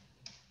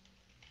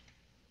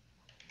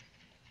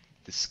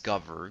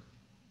discovered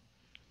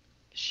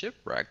a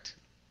shipwreck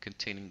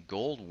containing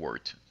gold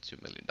worth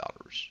 $2 million.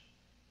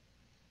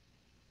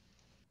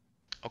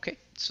 Okay,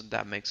 so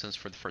that makes sense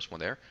for the first one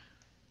there.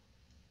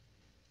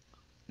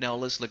 Now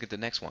let's look at the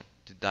next one.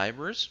 The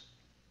divers.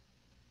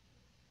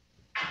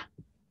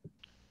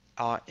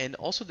 And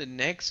also the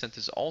next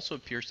sentence also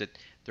appears that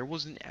there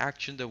was an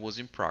action that was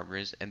in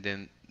progress and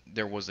then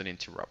there was an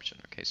interruption.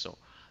 Okay, so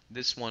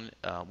this one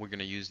we're going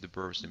to use the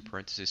verbs in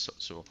parentheses.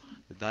 So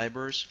the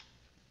divers,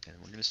 and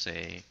we're going to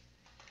say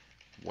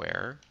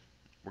where.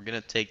 We're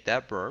going to take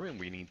that verb and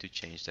we need to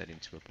change that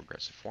into a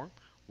progressive form.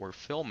 We're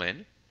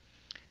filming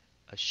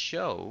a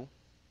show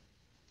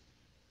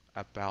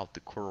about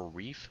the coral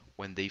reef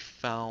when they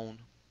found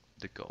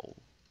the gold.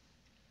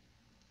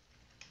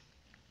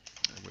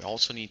 And we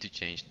also need to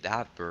change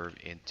that verb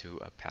into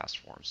a past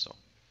form. So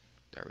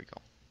there we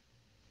go.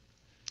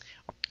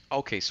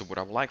 Okay, so what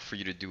I would like for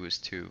you to do is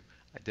to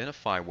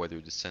identify whether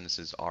the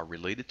sentences are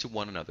related to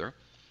one another,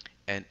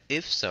 and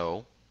if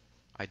so,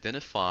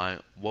 identify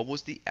what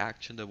was the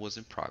action that was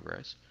in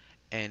progress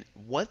and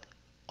what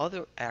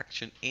other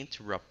action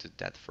interrupted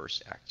that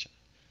first action.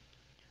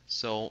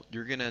 So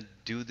you're gonna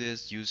do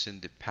this using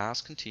the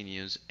past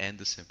continuous and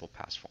the simple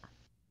past form.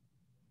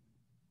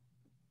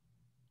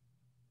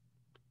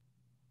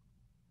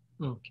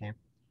 Okay,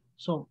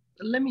 so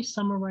let me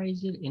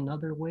summarize it in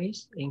other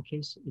ways in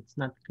case it's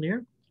not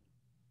clear.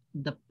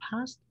 The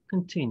past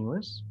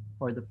continuous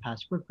or the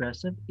past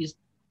progressive is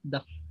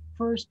the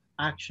first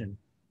action,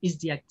 is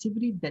the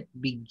activity that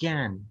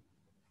began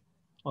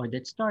or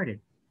that started.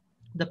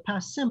 The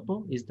past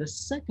simple is the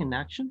second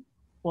action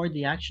or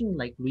the action,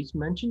 like Luis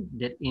mentioned,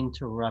 that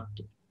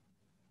interrupted.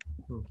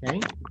 Okay,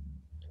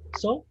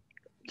 so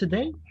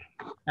today,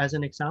 as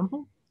an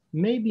example,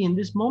 maybe in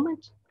this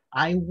moment,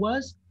 I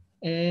was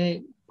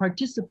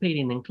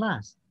participating in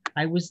class.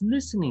 I was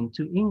listening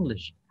to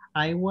English.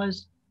 I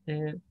was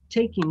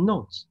taking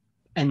notes.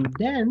 And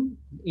then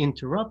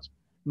interrupt,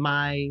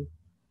 my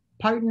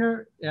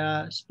partner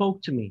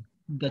spoke to me.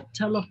 The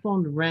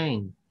telephone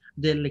rang.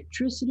 The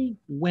electricity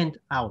went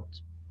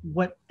out.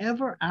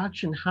 Whatever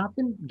action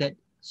happened that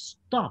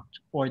stopped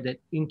or that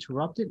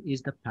interrupted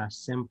is the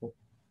past simple.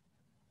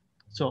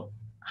 So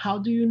how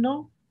do you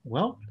know?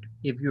 Well,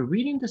 if you're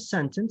reading the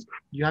sentence,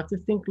 you have to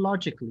think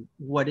logically.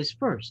 What is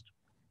first?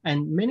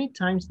 And many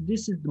times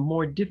this is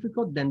more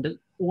difficult than the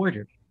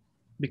order.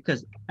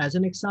 Because as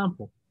an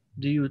example,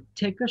 do you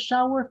take a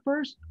shower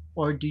first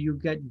or do you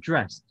get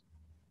dressed?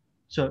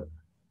 So,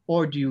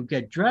 or do you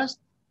get dressed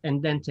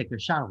and then take a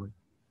shower?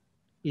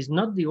 It's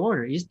not the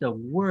order, it's the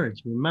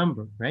words,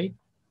 remember, right?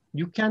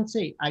 You can't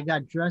say, I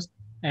got dressed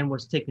and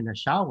was taking a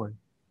shower.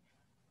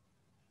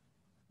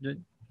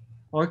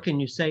 Or can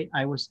you say,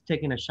 I was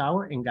taking a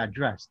shower and got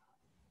dressed?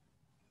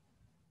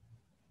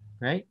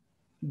 Right?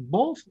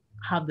 Both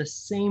have the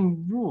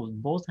same rule.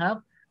 Both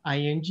have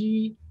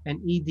ing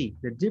and ed.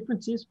 The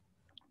difference is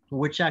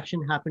which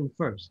action happened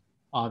first.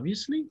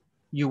 Obviously,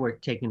 you were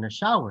taking a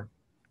shower.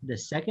 The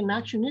second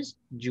action is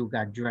you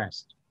got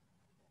dressed.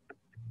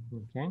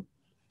 Okay,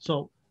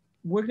 so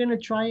we're gonna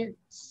try it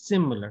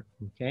similar,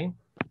 okay?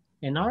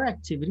 In our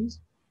activities,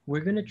 we're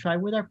gonna try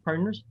with our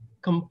partners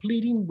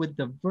completing with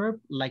the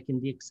verb like in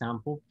the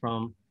example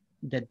from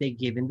that they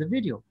gave in the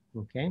video,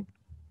 okay?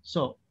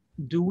 So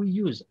do we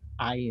use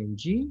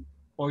ing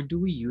or do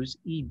we use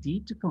ed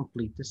to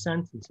complete the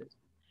sentences?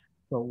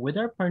 So with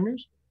our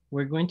partners,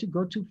 we're going to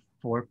go to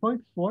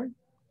 4.4,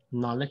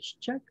 knowledge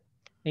check.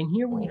 And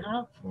here we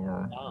have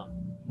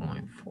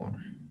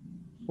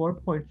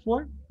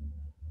 4.4,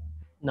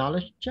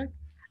 knowledge check.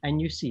 And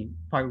you see,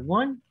 part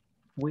 1,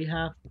 we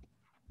have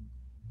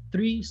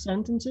 3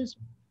 sentences,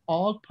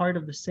 all part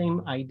of the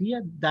same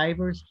idea.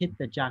 Divers hit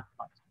the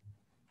jackpot.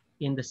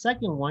 In the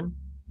second one,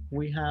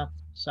 we have,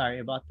 sorry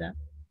about that.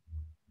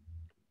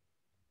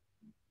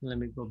 Let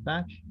me go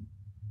back.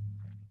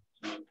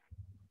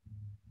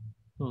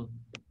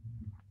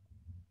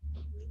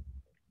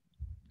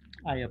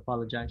 I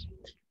apologize.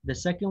 The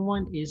second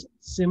one is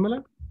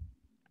similar,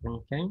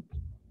 okay?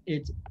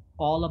 It's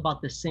all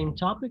about the same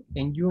topic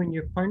and you and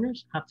your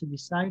partners have to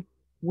decide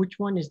which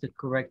one is the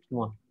correct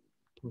one,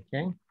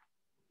 okay?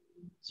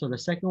 So the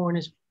second one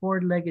is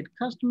four-legged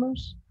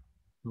customers,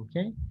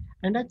 okay?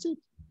 And that's it.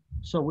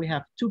 So we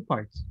have 2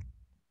 parts.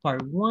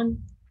 Part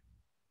 1,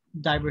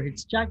 diver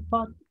hits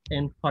jackpot,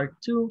 and part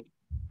 2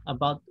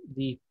 about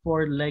the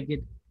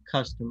four-legged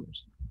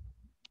customers.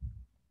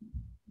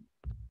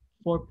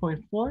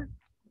 4.4,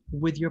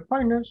 with your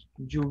partners,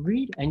 you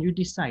read and you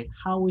decide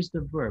how is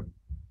the verb,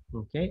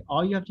 okay?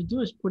 All you have to do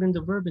is put in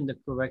the verb in the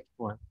correct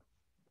form.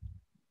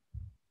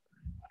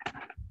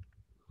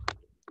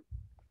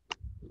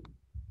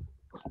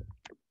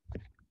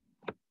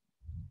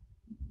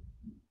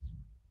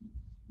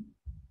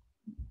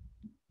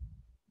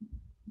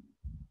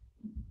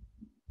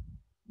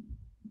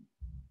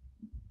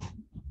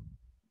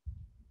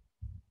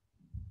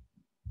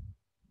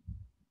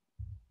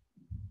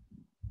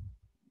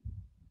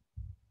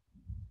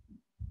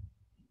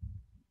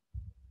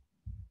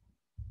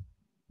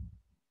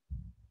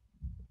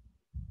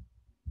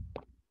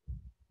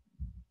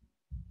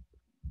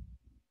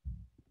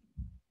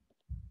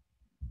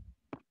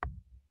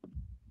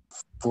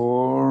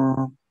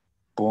 Four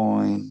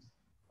point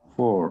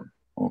four.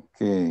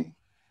 Okay.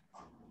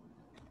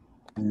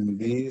 And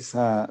this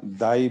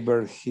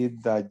diver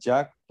hit the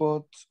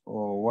jackpot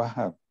or what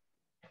happened?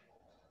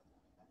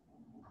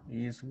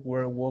 Is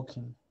we're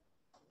walking.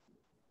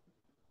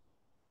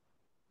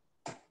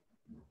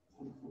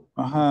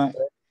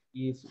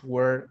 Is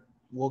we're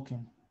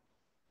walking.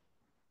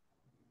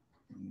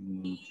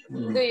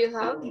 Do you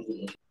have?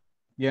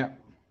 Yeah.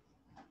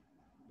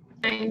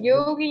 And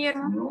you,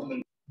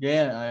 Guillermo?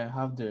 Yeah, I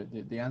have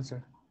the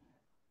answer.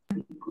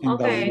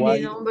 Okay, the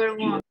number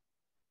 1.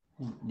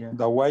 Yeah.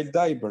 The wild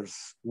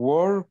divers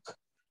work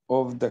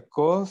off the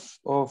coast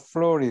of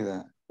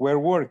Florida. We're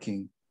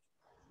working.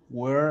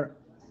 We're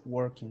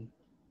working.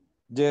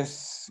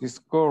 Yes, it's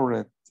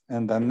correct.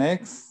 And the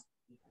next,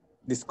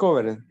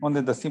 discovered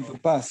under the simple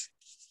past.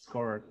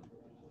 Correct.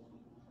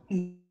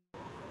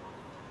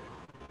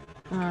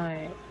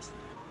 Alright.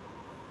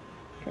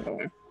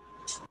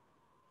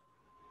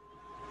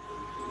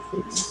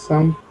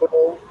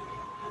 Example.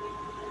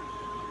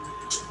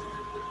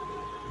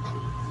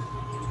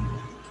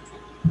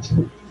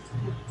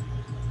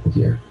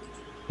 Here,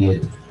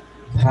 it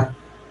had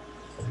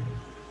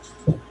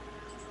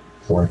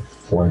 4.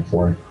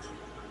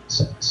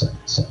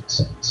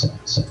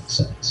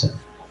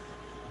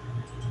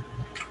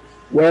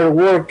 We're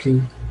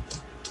working.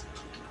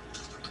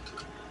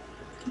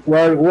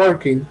 We're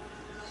working.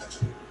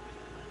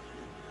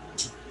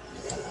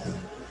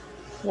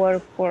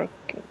 We're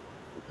working.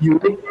 You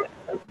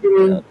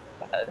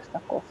esta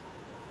cosa.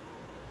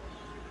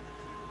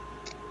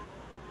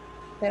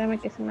 Espérame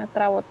que se me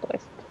trabó todo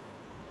esto.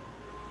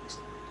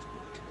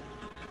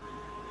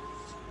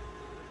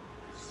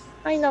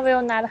 Ay, no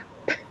veo nada.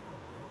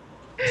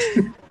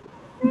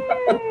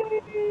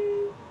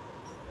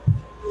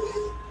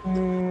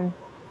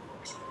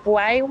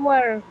 Why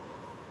were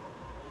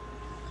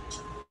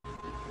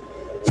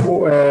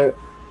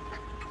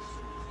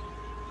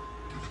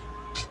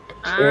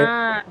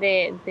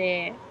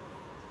the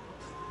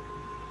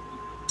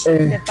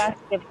past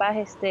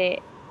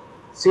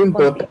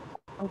simple.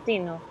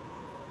 continuo.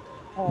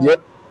 Yeah,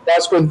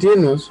 past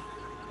continuous.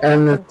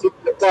 And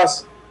simple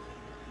past.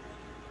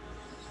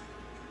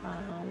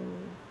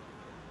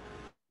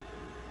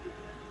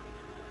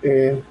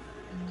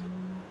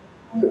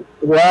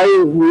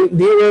 Why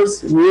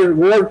we're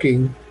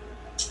working?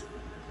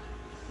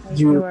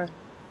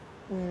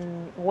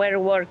 We're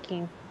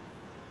working.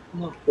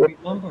 No,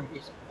 remember,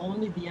 it's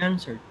only the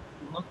answer. Do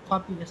not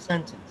copy the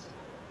sentence.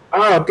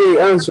 Okay,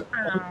 answer.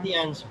 Only the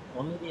answer.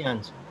 Only the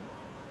answer.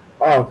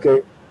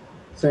 Okay.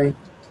 Thank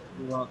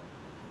You're welcome.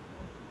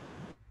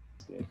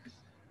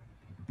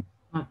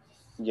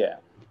 Yeah.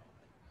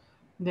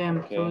 Then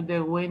Okay. through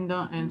the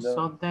window and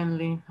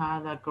suddenly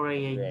had a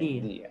great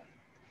idea.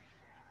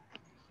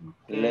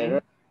 Okay.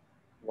 Later,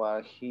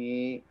 while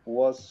he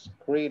was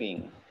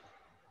reading.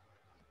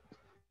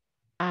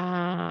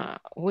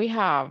 We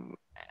have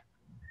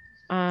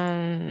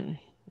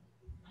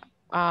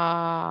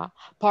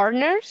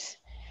partners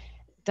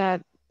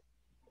that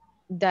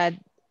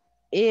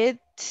it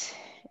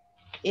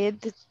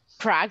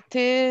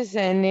practice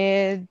and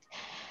it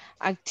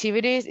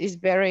activities is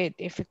very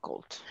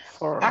difficult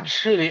for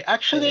Actually,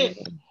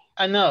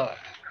 I know.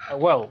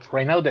 Well,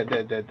 right now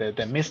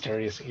the mister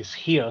is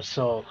here,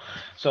 so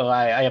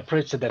I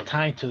appreciate the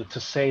time to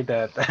say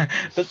that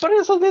the story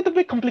is a little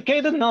bit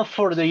complicated, not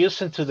for the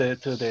using to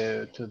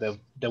the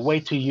way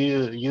to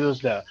use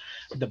the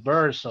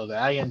verbs or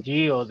the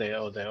ing or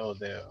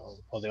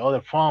the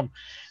other form.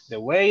 The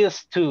way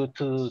is to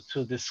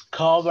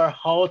discover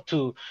how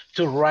to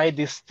write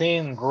this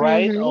thing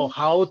right, or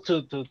how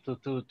to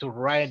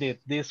write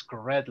this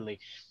correctly,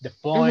 the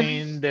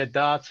point, the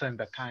dots, and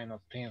the kind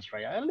of things,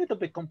 right? A little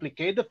bit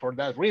complicated for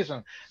that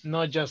reason,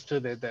 not just to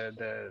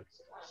the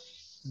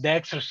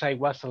exercise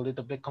was a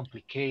little bit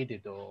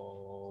complicated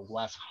or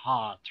was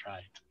hard,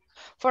 right?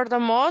 For the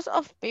most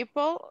of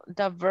people,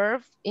 the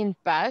verb in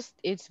past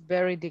is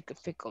very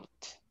difficult.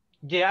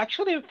 Yeah,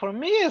 actually, for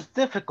me, it's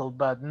difficult,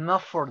 but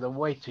not for the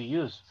way to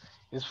use.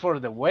 It's for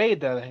the way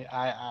that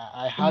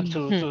I had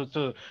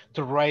to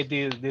write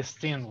this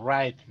thing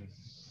right.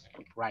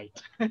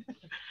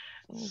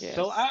 Yes.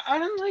 So I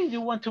don't know if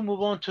you want to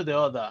move on to the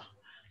other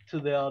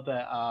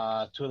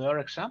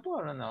example.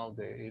 I don't know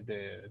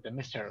the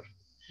Mr.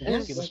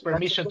 Yes, Give us that's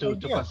permission a good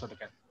to idea. pass it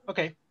again.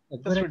 Okay, A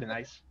that's good really idea.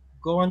 nice.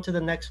 Go on to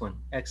the next one.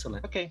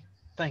 Excellent. Okay,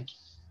 thank you.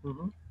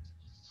 Mm-hmm.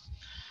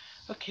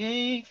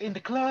 Okay, in the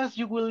class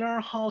you will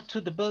learn how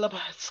to develop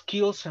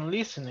skills in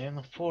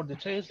listening. For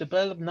details,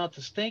 develop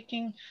notice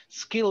taking,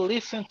 skill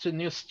listen to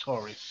new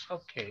stories.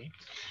 Okay.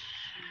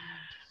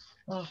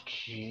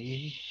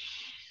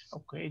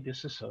 Okay,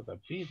 this is the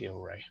video,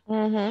 right?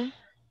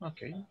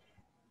 Okay.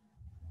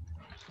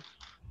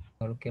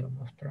 Solo quiero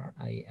mostrar,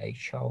 I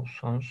show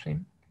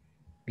something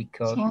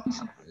because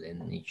let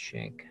me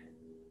check.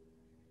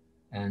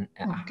 And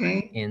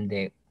in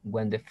the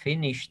when they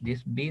finish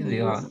this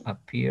video,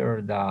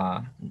 appear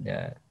the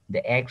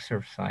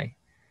exercise.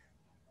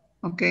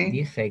 Okay.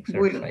 This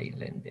exercise.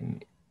 Let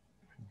me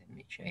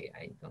check.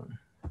 I don't.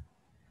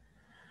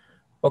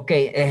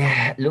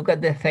 Okay, look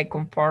at the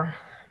second part.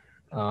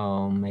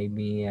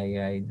 Maybe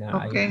I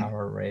have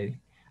already.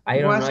 I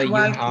don't know you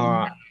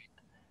have.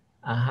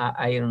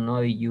 I don't know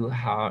you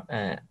have.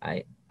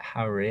 I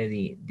have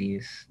already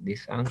this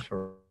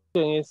answer.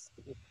 Is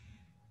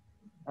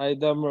I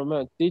don't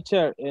remember.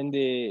 Teacher, in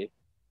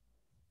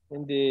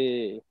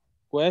the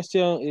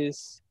question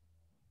is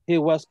he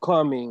was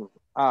coming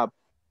up.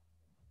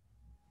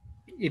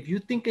 If you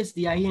think it's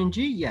the ing,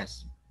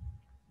 yes.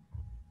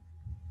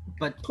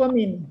 But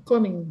coming.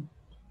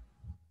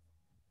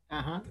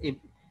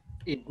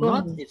 If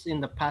not, it's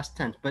in the past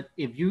tense. But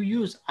if you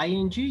use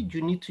ing,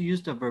 you need to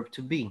use the verb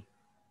to be.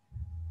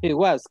 He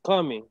was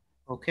coming.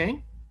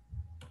 Okay.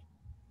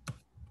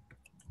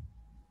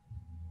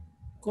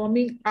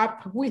 Coming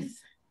up with.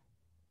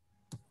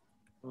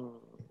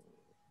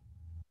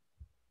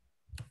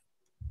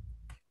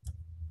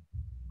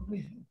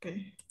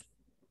 Okay.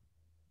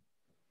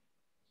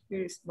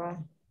 Here is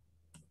bad.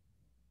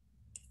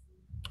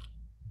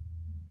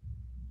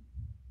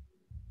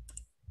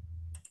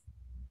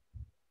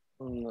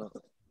 No.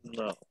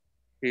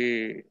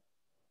 He.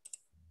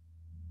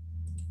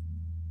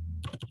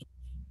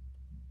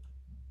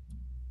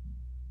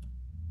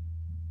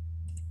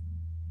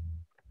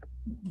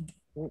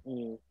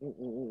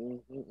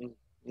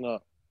 No.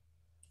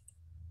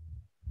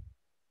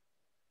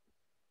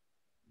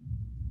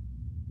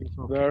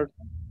 Okay.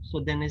 So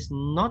then it's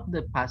not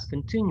the past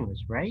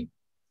continuous, right?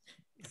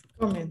 It's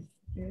coming.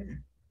 Yeah.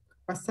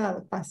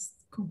 Pasado, past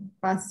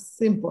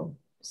simple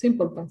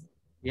past.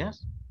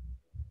 Yes.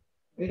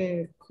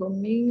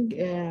 Coming.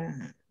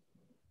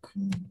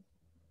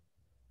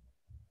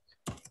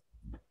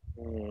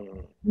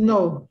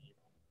 No.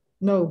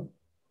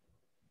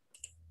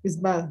 It's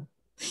bad.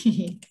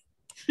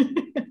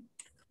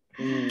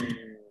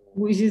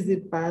 Which is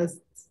the past?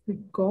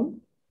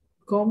 Come,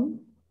 come,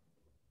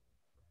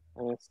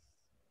 Yes.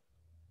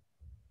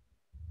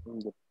 In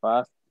the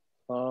past,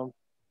 come,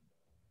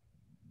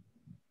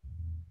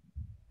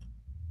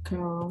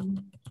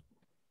 come,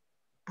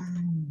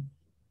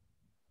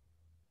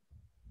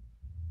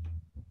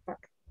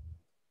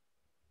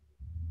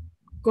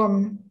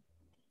 come.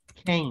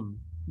 Came.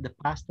 The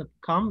past of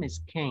come is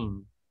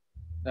came.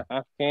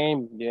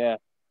 came, yeah.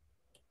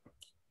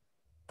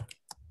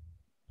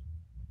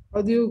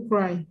 How do you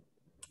cry?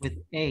 With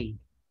a,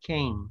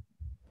 came.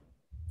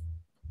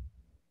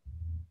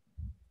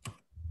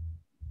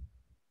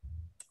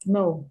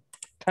 No.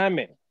 Come,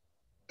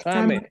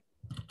 Come. come.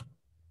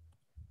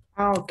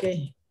 Ah,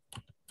 okay.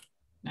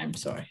 I'm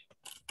sorry.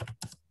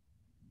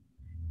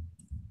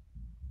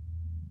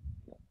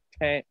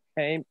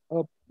 Came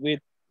up with.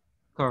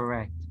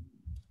 Correct.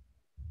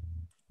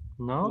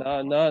 No?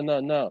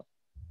 No.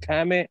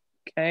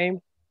 Came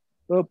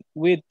up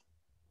with.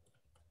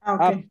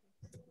 Ah, okay.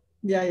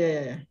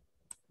 Yeah.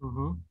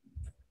 Mm-hmm.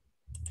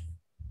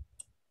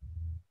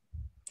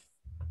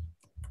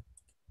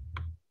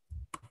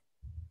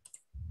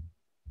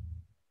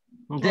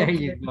 There Okay.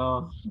 you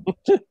go.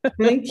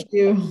 Thank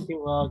you.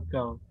 You're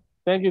welcome.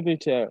 Thank you,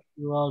 teacher.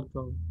 You're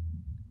welcome.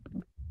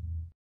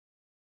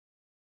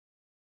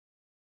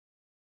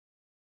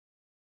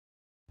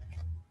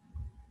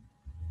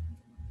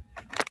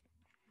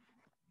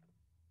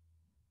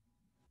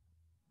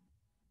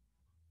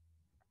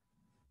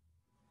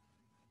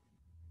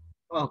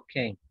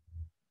 Okay.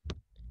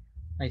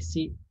 I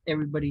see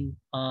everybody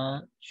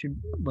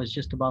was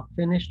just about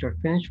finished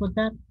with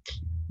that.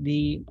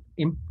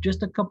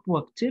 Just a couple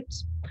of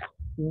tips.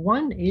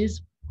 One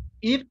is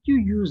if you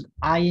use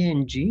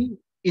ing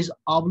is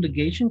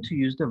obligation to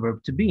use the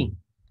verb to be.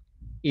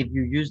 If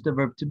you use the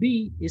verb to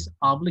be is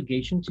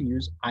obligation to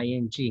use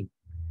ing.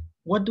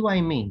 What do I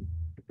mean?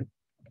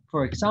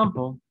 For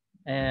example,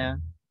 uh,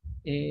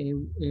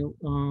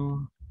 uh,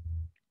 um,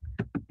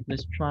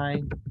 let's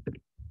try.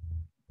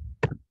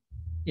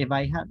 If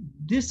I have,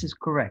 this is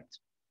correct,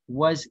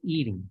 was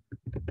eating.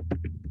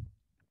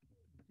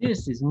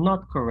 This is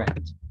not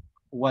correct,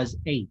 was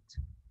ate.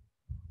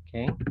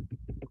 Okay,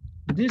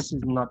 this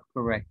is not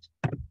correct,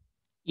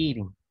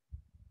 eating.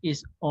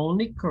 Is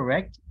only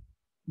correct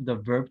the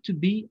verb to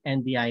be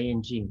and the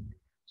ing.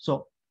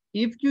 So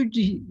if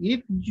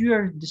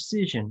your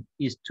decision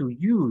is to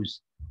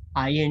use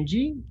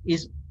ing,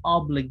 is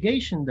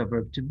obligation the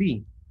verb to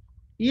be.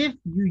 If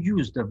you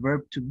use the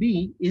verb to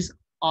be, is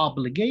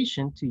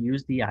obligation to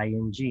use the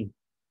ing.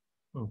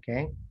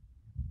 Okay,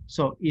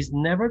 so it's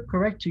never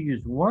correct to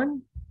use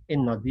one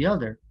and not the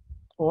other,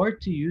 or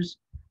to use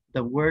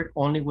the word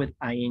only with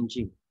ing.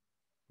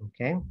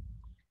 Okay,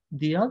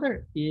 the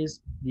other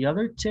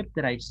tip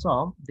that I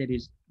saw that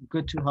is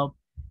good to help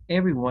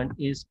everyone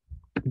is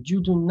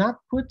you do not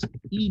put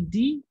ed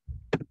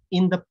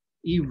in the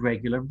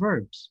irregular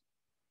verbs.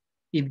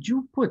 If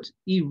you put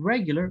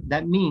irregular,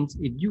 that means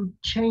if you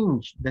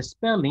change the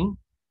spelling,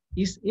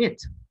 is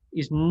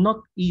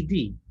not ed.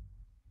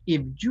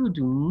 If you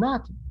do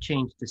not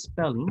change the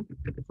spelling,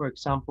 for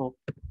example,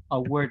 a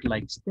word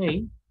like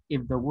stay,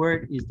 if the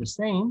word is the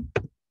same,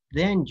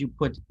 then you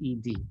put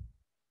ed.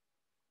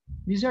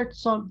 These are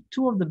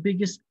two of the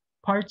biggest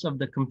parts of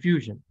the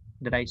confusion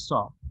that I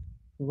saw.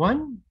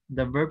 One,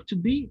 the verb to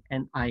be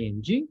and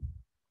ing,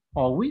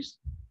 always.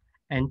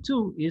 And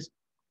two is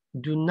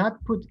do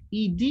not put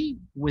ed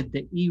with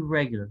the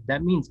irregular.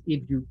 That means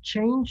if you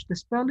change the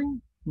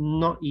spelling,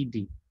 no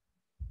ed.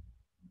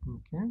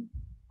 Okay.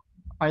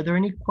 Are there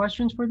any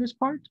questions for this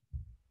part?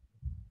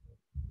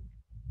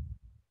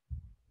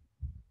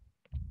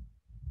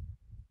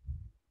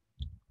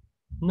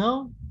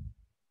 No?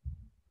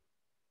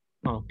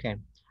 Okay.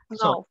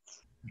 So,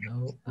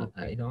 No,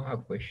 I don't have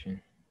a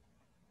question.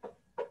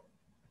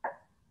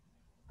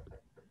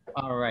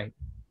 all right.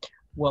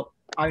 Well,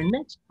 our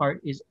next part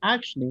is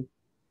actually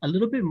a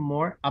little bit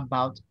more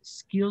about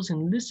skills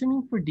in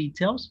listening for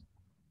details,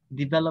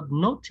 develop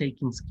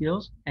note-taking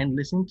skills, and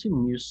listen to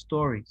news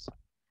stories.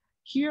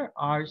 Here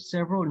are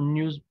several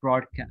news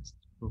broadcasts,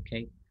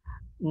 okay?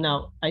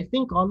 Now, I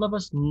think all of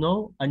us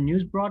know a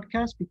news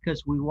broadcast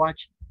because we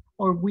watch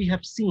or we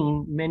have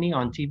seen many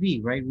on TV,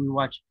 right? We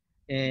watch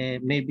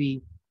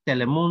maybe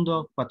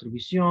Telemundo,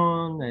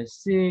 Cuatrovisión,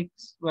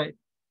 Six, right?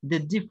 The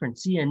different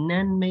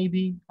CNN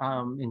maybe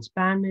in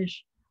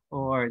Spanish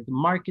or the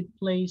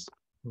Marketplace,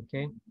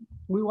 okay?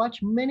 We watch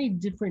many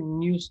different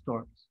news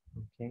stories,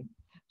 okay?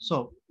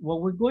 So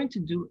what we're going to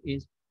do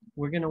is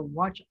we're going to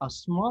watch a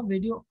small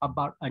video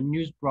about a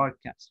news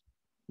broadcast.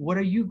 What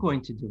are you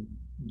going to do?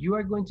 You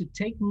are going to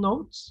take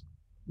notes.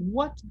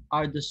 What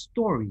are the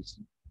stories?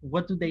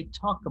 What do they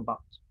talk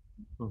about?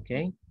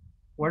 Okay.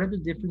 What are the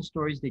different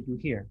stories that you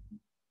hear?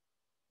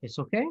 It's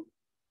okay?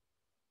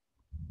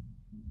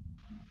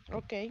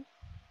 Okay.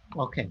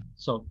 Okay,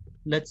 so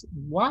let's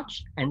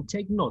watch and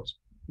take notes.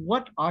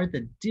 What are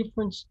the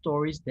different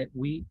stories that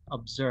we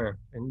observe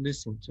and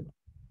listen to?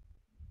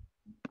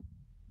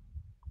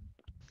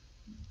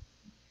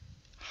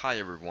 Hi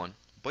everyone.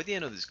 By the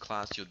end of this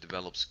class, you'll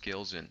develop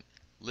skills in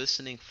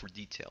listening for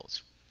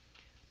details,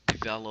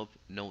 develop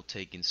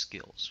note-taking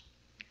skills.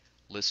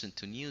 Listen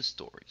to news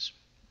stories.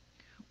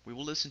 We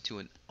will listen to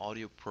an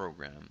audio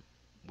program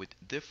with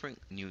different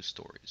news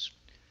stories.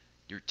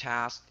 Your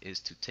task is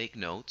to take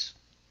notes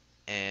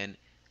and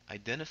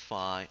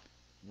identify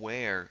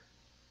where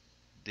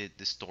did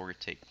the story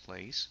take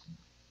place,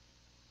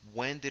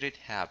 when did it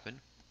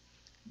happen,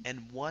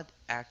 and what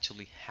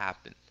actually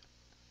happened.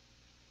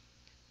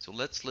 So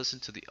let's listen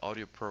to the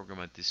audio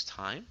program at this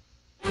time.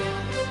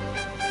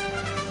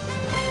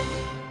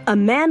 A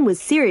man was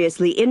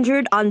seriously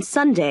injured on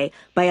Sunday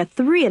by a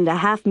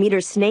 3.5-meter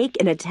snake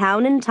in a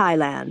town in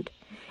Thailand.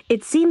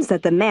 It seems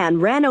that the man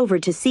ran over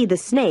to see the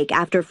snake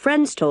after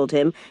friends told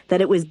him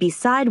that it was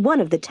beside one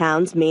of the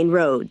town's main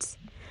roads.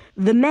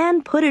 The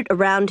man put it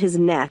around his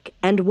neck,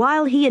 and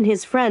while he and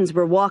his friends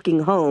were walking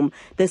home,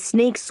 the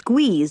snake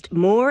squeezed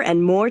more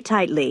and more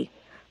tightly.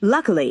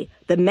 Luckily,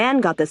 the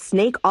man got the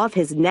snake off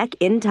his neck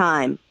in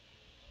time.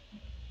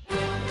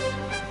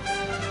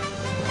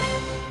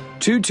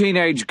 Two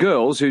teenage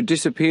girls who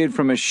disappeared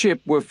from a ship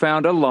were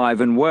found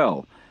alive and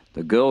well.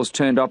 The girls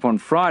turned up on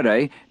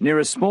Friday near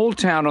a small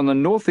town on the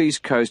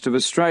northeast coast of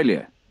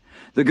Australia.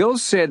 The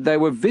girls said they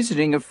were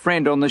visiting a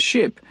friend on the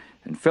ship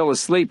and fell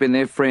asleep in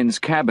their friend's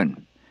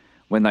cabin.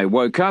 When they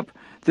woke up,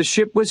 the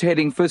ship was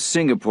heading for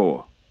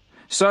Singapore.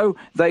 So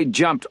they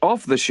jumped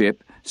off the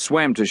ship,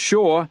 swam to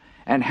shore,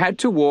 and had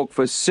to walk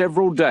for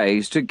several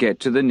days to get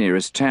to the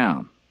nearest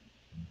town.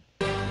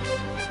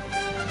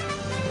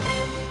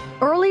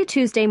 Early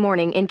Tuesday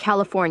morning in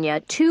California,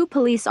 2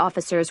 police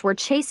officers were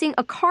chasing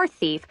a car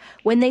thief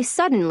when they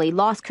suddenly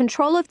lost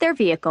control of their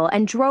vehicle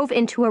and drove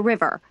into a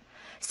river.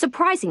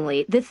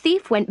 Surprisingly, the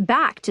thief went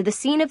back to the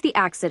scene of the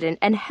accident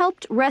and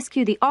helped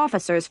rescue the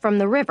officers from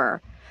the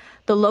river.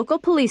 The local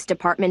police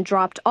department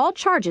dropped all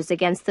charges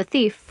against the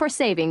thief for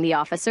saving the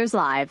officers'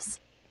 lives.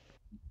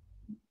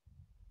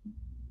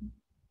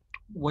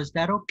 Was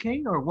that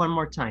okay, or one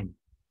more time?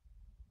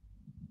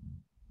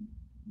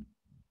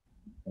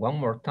 One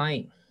more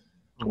time.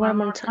 One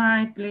more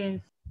time, please.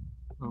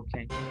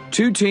 Okay.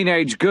 2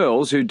 teenage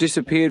girls who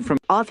disappeared from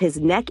off his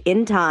neck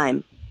in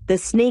time. The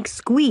snake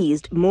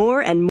squeezed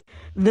more and more.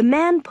 The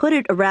man put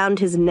it around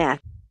his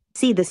neck.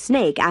 See the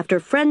snake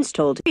after friends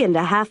told him.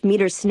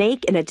 3.5-meter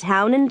snake in a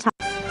town in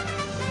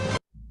Thailand.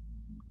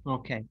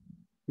 Okay.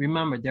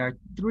 Remember, there are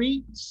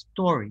 3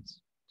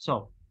 stories.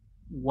 So,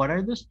 what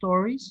are the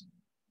stories?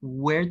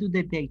 Where do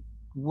they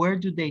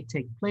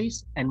take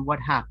place, and what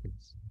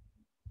happens?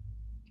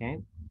 Okay.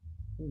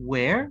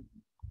 Where,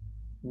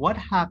 what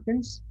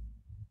happens,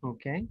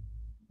 okay,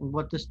 and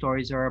what the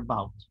stories are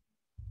about.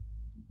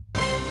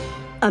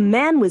 A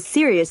man was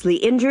seriously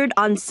injured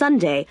on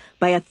Sunday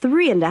by a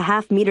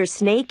 3.5-meter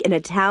snake in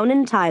a town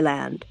in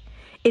Thailand.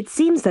 It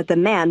seems that the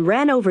man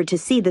ran over to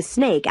see the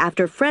snake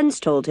after friends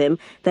told him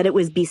that it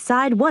was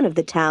beside one of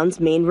the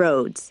town's main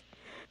roads.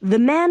 The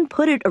man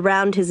put it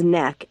around his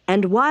neck,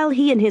 and while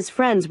he and his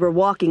friends were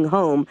walking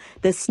home,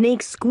 the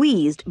snake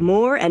squeezed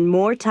more and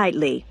more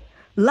tightly.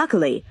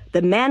 Luckily,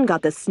 the man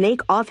got the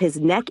snake off his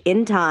neck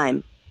in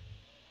time.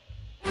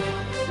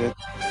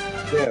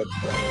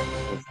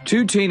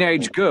 2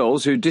 teenage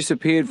girls who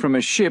disappeared from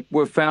a ship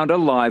were found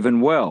alive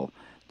and well.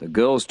 The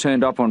girls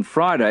turned up on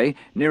Friday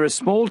near a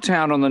small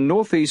town on the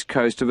northeast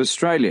coast of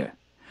Australia.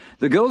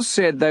 The girls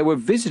said they were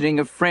visiting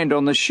a friend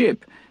on the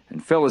ship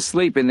and fell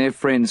asleep in their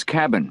friend's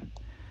cabin.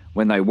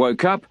 When they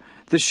woke up,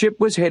 the ship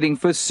was heading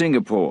for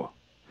Singapore.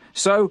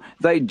 So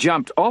they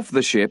jumped off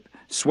the ship,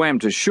 swam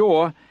to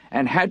shore,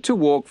 and had to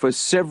walk for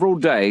several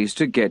days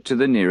to get to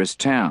the nearest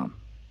town.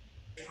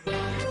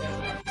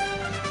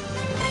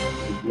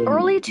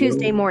 Early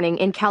Tuesday morning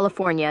in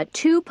California,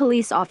 2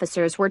 police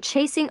officers were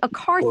chasing a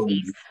car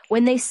thief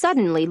when they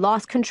suddenly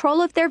lost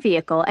control of their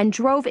vehicle and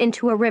drove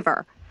into a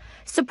river.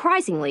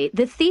 Surprisingly,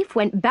 the thief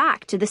went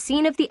back to the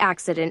scene of the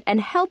accident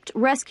and helped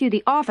rescue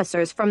the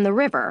officers from the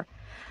river.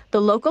 The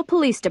local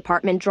police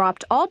department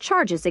dropped all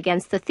charges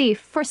against the thief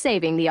for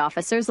saving the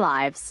officers'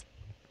 lives.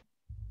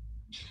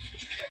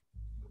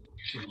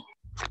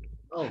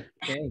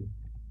 Okay.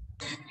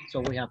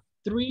 So we have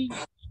 3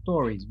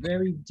 stories,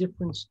 very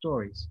different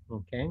stories,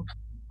 okay?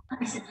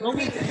 What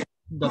was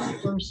the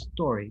first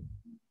story?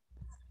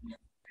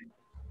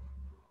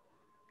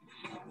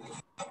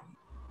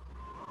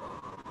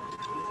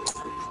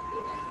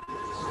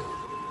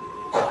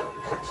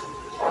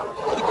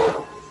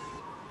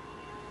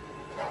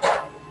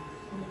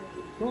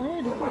 Go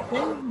ahead, it's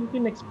okay. You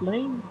can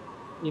explain.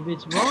 If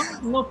it's wrong,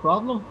 no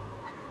problem.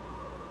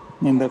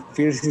 In the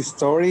first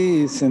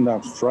story is in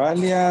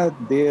Australia,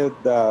 they're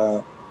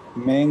the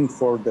man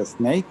for the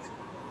snake.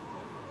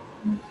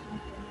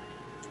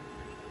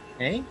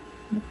 Okay.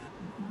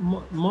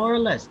 More or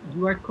less,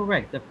 you are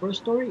correct. The first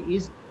story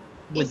is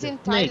with the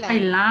snake.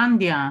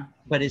 Thailandia.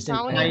 But it's in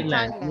Town in Thailand.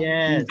 Thailand.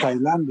 Yes. In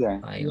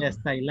Thailandia. Yes,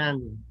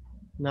 Thailand.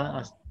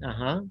 Not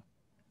uh-huh.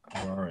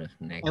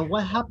 Snake. And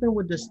what happened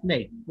with the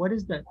snake? What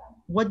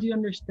do you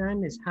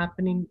understand is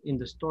happening in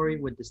the story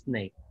with the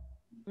snake?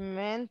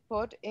 Man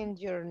put in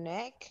your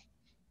neck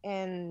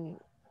and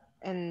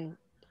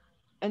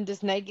the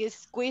snake is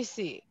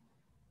squeezing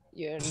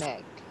your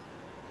neck.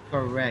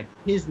 Correct.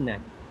 His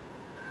neck.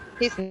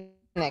 His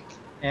neck.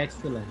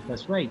 Excellent.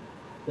 That's right.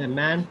 The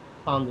man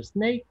found the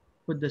snake,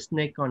 put the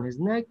snake on his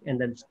neck, and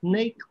then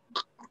snake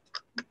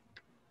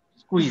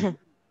squeeze it.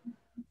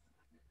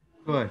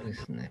 Good.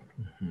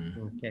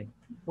 Okay.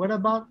 What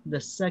about the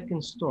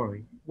second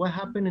story? What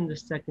happened in the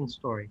second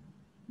story?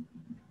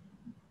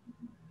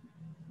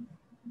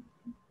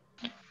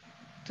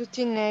 Two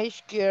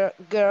teenage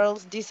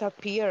girls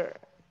disappear.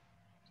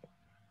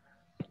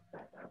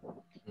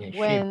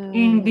 When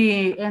in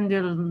the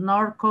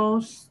North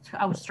Coast,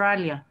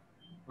 Australia.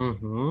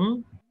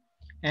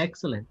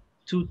 Excellent.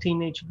 Two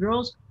teenage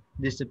girls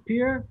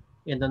disappear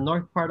in the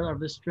north part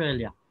of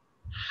Australia.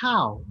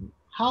 How?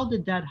 How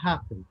did that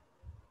happen?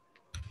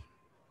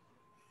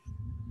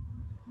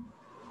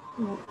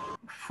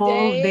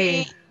 For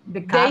the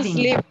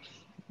cabin.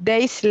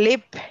 They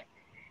sleep,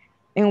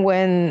 and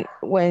when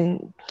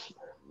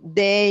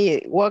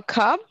they wake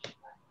up,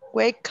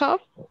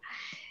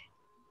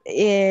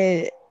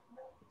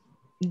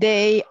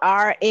 they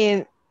are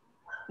in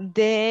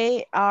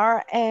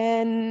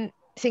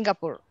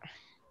Singapore.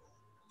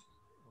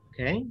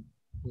 Okay.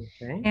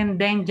 Okay. And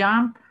then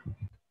jump.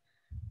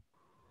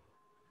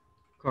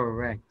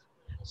 Correct.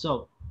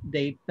 So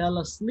they fell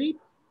asleep,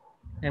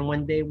 and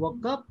when they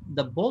woke up,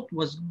 the boat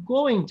was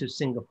going to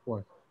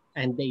Singapore,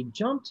 and they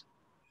jumped,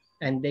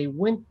 and they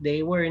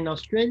were in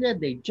Australia,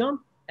 they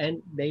jumped,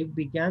 and they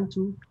began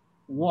to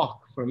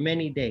walk for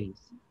many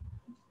days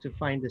to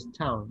find this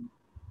town.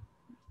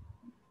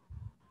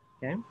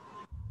 Okay,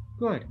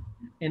 good.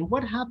 And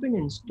what happened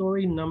in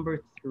story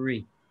number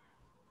 3?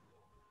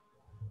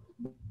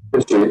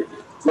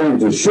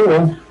 Went to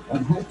shore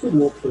and had to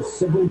walk for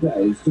several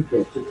days to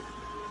get to.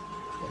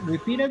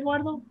 Repeat,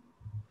 Eduardo.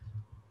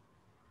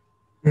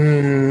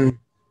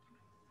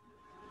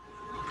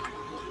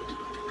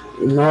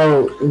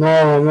 No,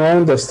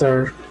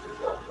 understand.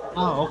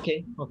 Oh,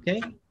 okay,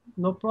 okay,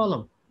 no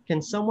problem.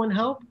 Can someone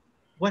help?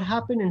 What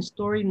happened in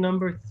story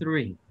number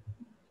 3?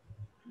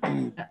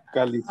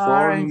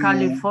 California. In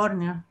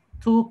California,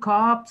 2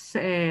 cops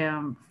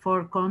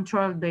for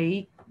control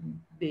the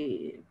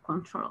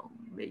control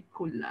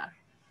vehicular,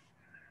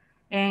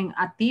 and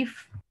a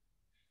thief.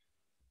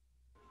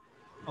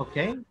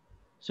 Okay,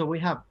 so we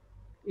have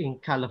in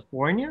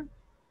California,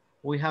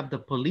 we have the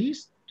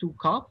police, 2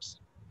 cops,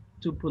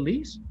 2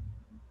 police,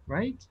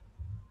 right?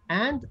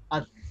 And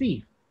a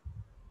thief,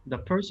 the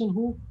person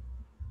who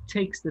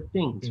takes the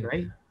things,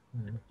 right?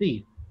 The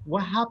thief.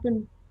 What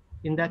happened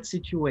in that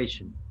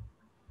situation?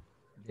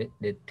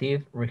 The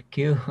thief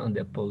rescued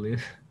the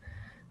police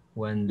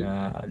when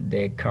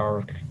the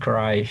car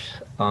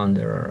crashed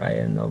under, I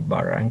don't know,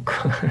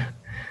 barranco.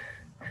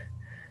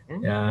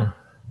 Yeah.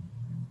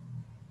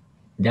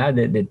 Yeah,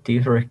 the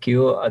thief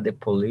rescued the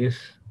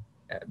police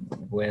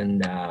when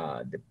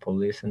the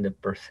police and the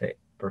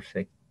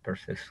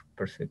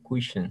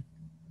persecution.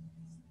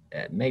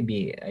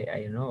 Maybe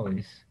I don't know.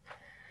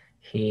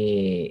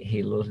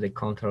 He lost the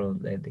control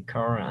of the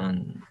car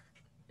and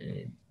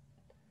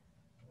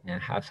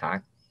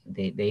has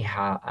they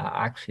have an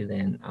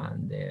accident,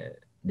 and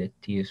the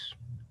thieves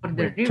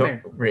the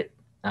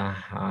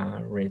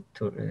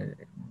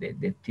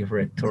thief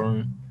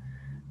return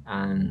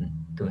and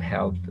to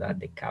help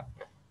the cop.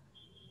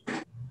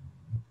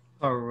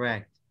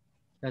 Correct.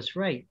 That's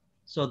right.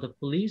 So the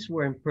police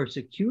were in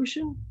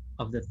persecution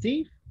of the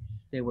thief.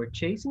 They were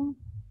chasing.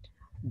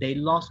 They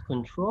lost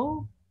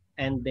control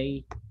and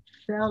they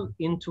fell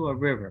into a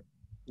river.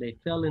 They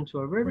fell into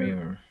a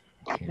river.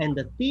 Okay. And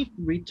the thief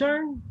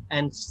returned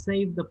and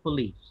saved the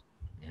police.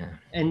 Yeah.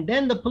 And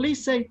then the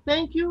police say,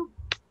 "Thank you.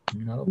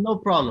 No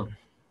problem.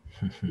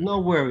 No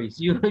worries.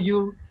 You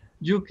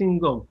can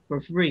go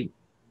for free."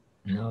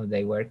 No,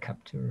 they were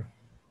captured.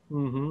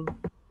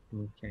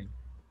 Okay.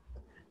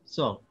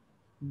 So,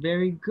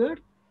 very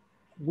good.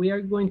 We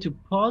are going to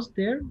pause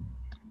there.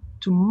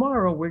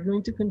 Tomorrow, we're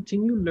going to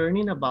continue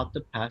learning about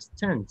the past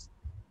tense.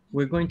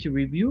 We're going to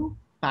review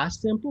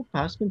past simple,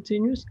 past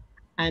continuous,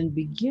 and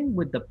begin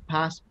with the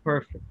past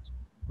perfect,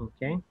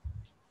 okay?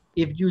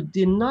 If you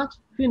did not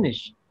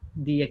finish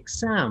the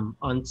exam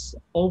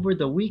over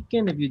the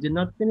weekend, if you did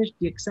not finish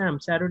the exam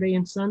Saturday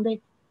and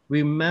Sunday,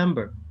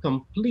 remember,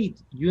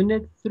 complete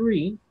Unit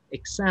 3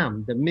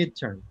 exam, the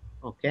midterm,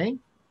 okay?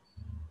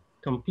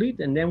 Complete,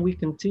 and then we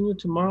continue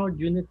tomorrow,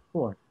 Unit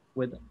 4,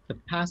 with the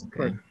past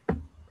perfect.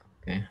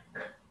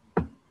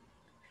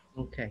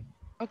 Okay.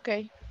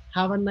 Okay.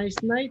 Have a nice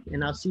night,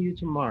 and I'll see you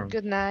tomorrow.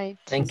 Good night.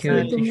 Thank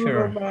you,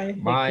 teacher. Bye.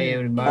 Bye,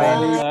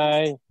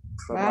 everybody.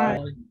 Bye.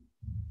 Bye.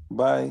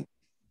 Bye.